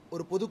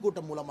ஒரு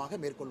பொதுக்கூட்டம் மூலமாக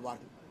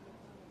மேற்கொள்வார்கள்.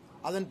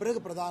 அதன் பிறகு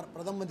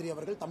பிரதம மந்திரி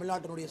அவர்கள்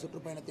தமிழ்நாட்டினுடைய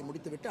சுற்றுப்பயணத்தை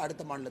முடித்துவிட்டு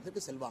அடுத்த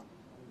மாநிலத்திற்கு செல்வாங்க.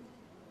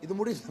 இது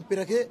முடிந்த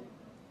பிறகு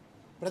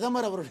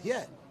பிரதமர் அவருடைய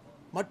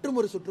மற்றும்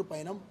ஒரு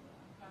சுற்றுப்பயணம்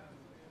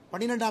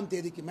 12ஆம்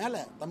தேதிக்கு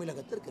மேலே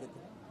தமிழகத்திற்கு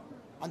இருக்கும்.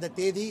 அந்த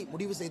தேதி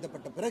முடிவு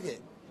செய்யப்பட்ட பிறகு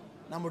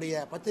நம்முடைய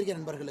பத்திரிகை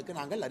நண்பர்களுக்கு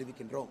நாங்கள்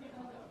அறிவிக்கின்றோம்.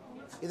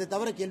 இதை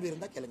தவிர கேள்வி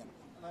இருந்தால் கேளுங்க.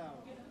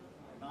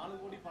 4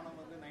 கோடி பணம்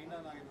வந்து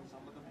நயினார் நாகேந்திரன்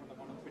சம்பந்தப்பட்ட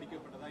பணம்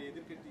பிடிக்கப்பட்டதா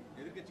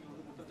எதிர்கட்சிகள்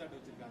வந்து குற்றச்சாட்டு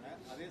வச்சிருக்காங்க.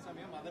 அதே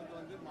சமயம் அதற்கு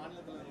வந்து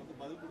மாநிலத்தில் வந்து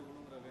பதில்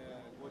கொடுக்கணுங்கிற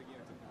கோரிக்கை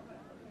வச்சிருக்காங்க.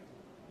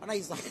 ஆனால்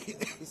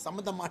இது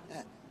சம்பந்தமான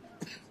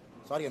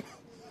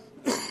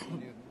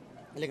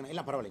இல்லைங்கண்ணா,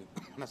 இல்லை பரவாயில்லைங்க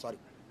அண்ணா, சாரி.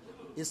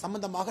 இது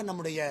சம்பந்தமாக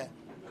நம்முடைய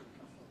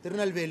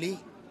திருநெல்வேலி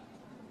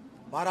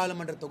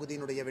பாராளுமன்ற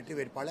தொகுதியினுடைய வெற்றி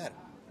வேட்பாளர்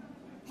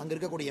அங்கே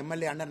இருக்கக்கூடிய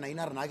எம்எல்ஏ அண்ணன்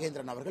நயினார்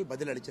நாகேந்திரன் அவர்கள்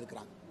பதில்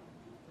அளிச்சிருக்கிறாங்க.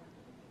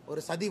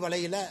 ஒரு சதி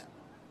வலையில்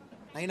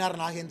நயினார்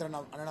நாகேந்திரன்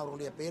அண்ணன்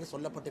அவர்களுடைய பெயர்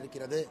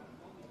சொல்லப்பட்டிருக்கிறது.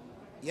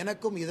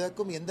 எனக்கும்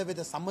இதற்கும்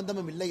எந்தவித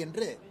சம்பந்தமும் இல்லை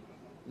என்று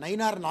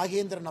நயினார்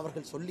நாகேந்திரன்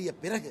அவர்கள் சொல்லிய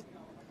பிறகு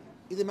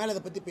இது மேலே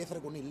அதை பற்றி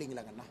பேசுறதுக்கு ஒன்றும்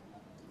இல்லைங்களாங்கண்ணா.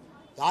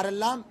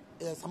 யாரெல்லாம்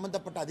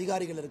சம்பந்தப்பட்ட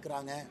அதிகாரிகள்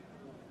இருக்கிறாங்க,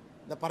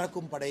 இந்த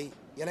பறக்கும் படை,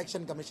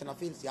 எலெக்ஷன் கமிஷன்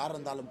அஃபீல்ஸ் யார்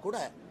இருந்தாலும் கூட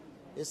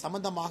இது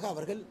சம்பந்தமாக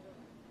அவர்கள்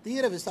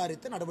தீர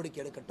விசாரித்து நடவடிக்கை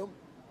எடுக்கட்டும்.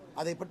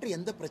 அதை பற்றி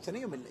எந்த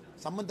பிரச்சனையும் இல்லை.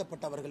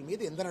 சம்பந்தப்பட்டவர்கள்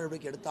மீது எந்த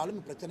நடவடிக்கை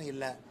எடுத்தாலும் பிரச்சனை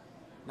இல்லை.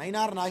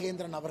 நயினார்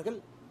நாகேந்திரன் அவர்கள்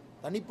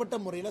தனிப்பட்ட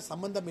முறையில்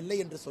சம்பந்தம் இல்லை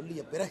என்று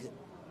சொல்லிய பிறகு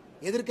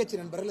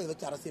எதிர்க்கட்சி நண்பர்கள் இதை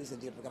வச்சு அரசியல்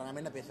செஞ்சுட்டு இருக்காங்க.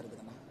 நம்ம என்ன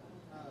பேசுறதுக்குன்னா,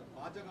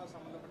 பாஜக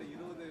சம்பந்தப்பட்ட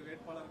 20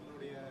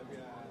 வேட்பாளர்களுடைய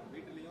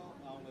வீட்டிலையும்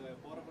அவங்க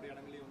போறக்கூடிய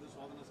இடங்களையும் வந்து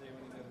சோதனை செய்ய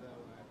வேண்டியது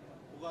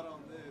புகாரை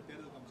வந்து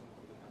தேர்தல் கமிஷன்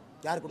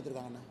கொடுத்துருக்காங்க. யார்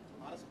கொடுத்துருக்காங்கண்ணா?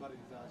 அரசு பாரதி.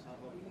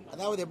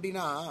 அதாவது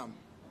எப்படின்னா,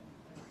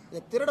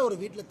 இந்த திருட ஒரு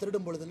வீட்டில்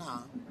திருடும் பொழுதுன்னா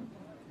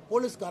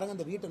போலீஸ்காரங்க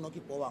அந்த வீட்டை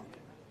நோக்கி போவாங்க.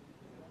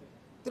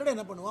 திருட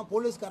என்ன பண்ணுவான்,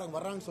 போலீஸ்காரங்க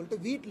வர்றாங்கன்னு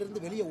சொல்லிட்டு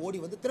வீட்டிலிருந்து வெளியே ஓடி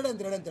வந்து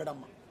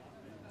திருடம்மா.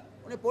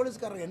 உடனே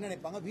போலீஸ்காரங்க என்ன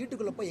நினைப்பாங்க,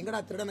 வீட்டுக்குள்ளே போய் எங்கடா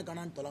திருடனை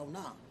காணான்னு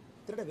தொலைவுனா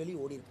திருட வெளியே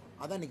ஓடி இருப்பான்.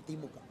 அதான் இன்னைக்கு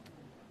திமுக.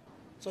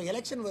 ஸோ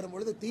எலெக்ஷன்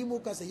வரும்பொழுது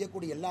திமுக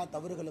செய்யக்கூடிய எல்லா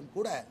தவறுகளும்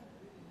கூட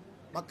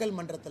மக்கள்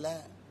மன்றத்தில்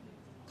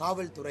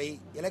காவல்துறை,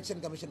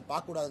 எலெக்ஷன் கமிஷன்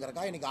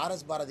பார்க்கக்கூடாதுங்கிறக்காக இன்னைக்கு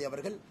RS பாரதி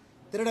அவர்கள்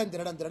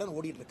திருடன்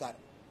ஓடிட்டு இருக்கார்.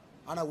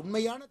 ஆனால்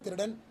உண்மையான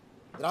திருடன்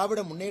திராவிட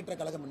முன்னேற்ற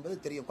கழகம் என்பது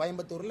தெரியும்.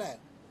 கோயம்புத்தூரில்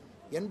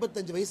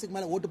 85 வயசுக்கு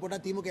மேலே ஓட்டு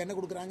போட்டால் திமுக என்ன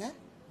கொடுக்குறாங்க?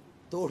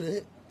 தோடு,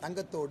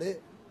 தங்கத்தோடு,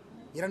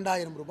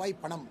 2000 ரூபாய்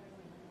பணம்.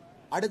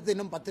 அடுத்து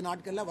இன்னும் 10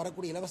 நாட்களில்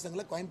வரக்கூடிய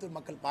இலவசங்களை கோயம்புத்தூர்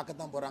மக்கள்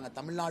பார்க்கத்தான் போகிறாங்க,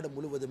 தமிழ்நாடு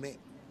முழுவதுமே.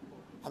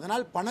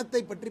 அதனால்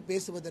பணத்தை பற்றி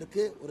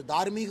பேசுவதற்கு ஒரு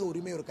தார்மீக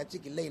உரிமை ஒரு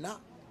கட்சிக்கு இல்லைன்னா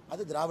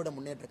அது திராவிட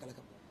முன்னேற்ற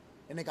கழகம்.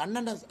 இன்னைக்கு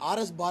அண்ணன்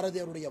RS பாரதி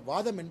அவருடைய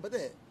வாதம்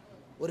என்பது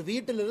ஒரு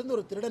வீட்டிலிருந்து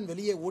ஒரு திருடன்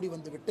வெளியே ஓடி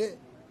வந்துவிட்டு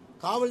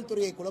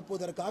காவல்துறையை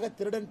குழப்புவதற்காக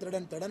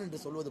திருடன் என்று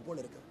சொல்வது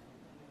போல் இருக்கு.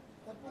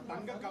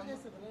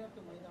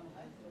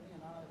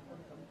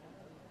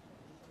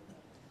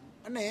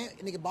 அண்ணே,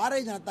 இன்னைக்கு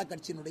பாரதிய ஜனதா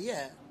கட்சியினுடைய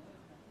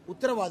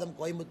உத்தரவாதம்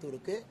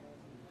கோயம்புத்தூருக்கு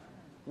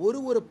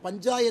ஒரு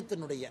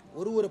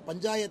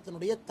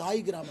பஞ்சாயத்தினுடைய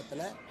தாய்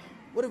கிராமத்தில்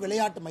ஒரு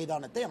விளையாட்டு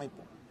மைதானத்தை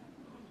அமைப்போம்.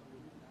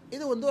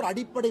 இது வந்து ஒரு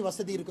அடிப்படை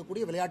வசதி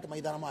இருக்கக்கூடிய விளையாட்டு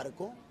மைதானமாக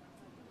இருக்கும்.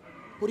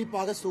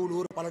 குறிப்பாக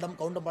சூலூர், பல்லடம்,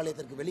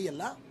 கவுண்டம்பாளையத்திற்கு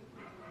வெளியெல்லாம்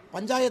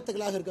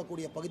பஞ்சாயத்துகளாக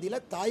இருக்கக்கூடிய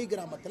பகுதியில் தாய்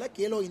கிராமத்தில்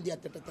கேலோ இந்தியா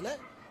திட்டத்தில்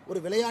ஒரு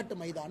விளையாட்டு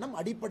மைதானம்,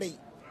 அடிப்படை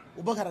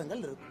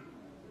உபகரணங்கள் இருக்கும்.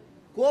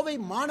 கோவை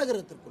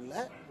மாநகரத்திற்குள்ள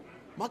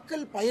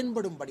மக்கள்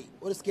பயன்படும்படி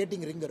ஒரு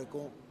ஸ்கேட்டிங் ரிங்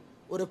இருக்கும்,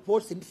 ஒரு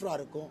ஸ்போர்ட்ஸ் இன்ஃப்ரா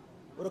இருக்கும்,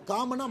 ஒரு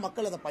காமனாக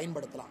மக்கள் அதை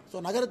பயன்படுத்தலாம். ஸோ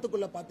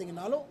நகரத்துக்குள்ளே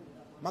பார்த்தீங்கன்னாலும்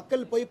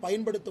மக்கள் போய்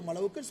பயன்படுத்தும்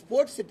அளவுக்கு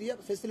ஸ்போர்ட்ஸ்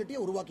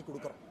ஃபெசிலிட்டியை உருவாக்கி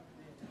கொடுக்குறோம்.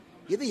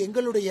 இது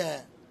எங்களுடைய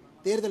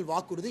தேர்தல்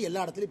வாக்குறுதி,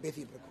 எல்லா இடத்துலையும்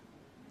பேசிகிட்டு இருக்கோம்.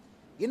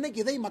 இன்னைக்கு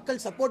இதை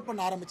மக்கள் சப்போர்ட்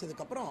பண்ண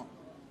ஆரம்பித்ததுக்கப்புறம்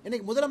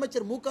இன்னைக்கு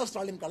முதலமைச்சர் மு.க.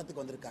 ஸ்டாலின்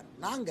களத்துக்கு வந்திருக்கார்.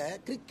 நாங்கள்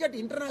கிரிக்கெட்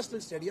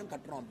இன்டர்நேஷனல் ஸ்டேடியம்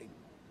கட்டுறோம் அப்படின்னு.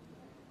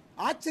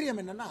 ஆச்சரியம்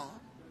என்னன்னா,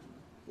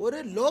 ஒரு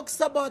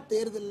லோக்சபா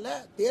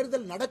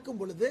தேர்தல் நடக்கும்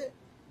பொழுது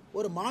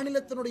ஒரு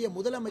மாநிலத்தினுடைய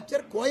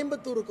முதலமைச்சர்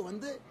கோயம்புத்தூருக்கு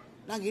வந்து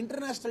நாங்கள்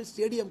இன்டர்நேஷனல்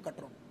ஸ்டேடியம்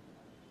கட்டுறோம்.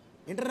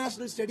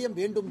 இன்டர்நேஷனல் ஸ்டேடியம்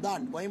வேண்டும்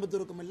தான்,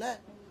 கோயம்புத்தூருக்கும் இல்லை,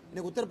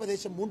 இன்னைக்கு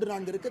உத்தரப்பிரதேசம்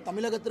 3-4 இருக்கு,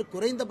 தமிழகத்திற்கு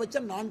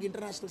குறைந்தபட்சம் 4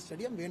 இன்டர்நேஷனல்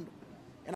ஸ்டேடியம் வேண்டும்.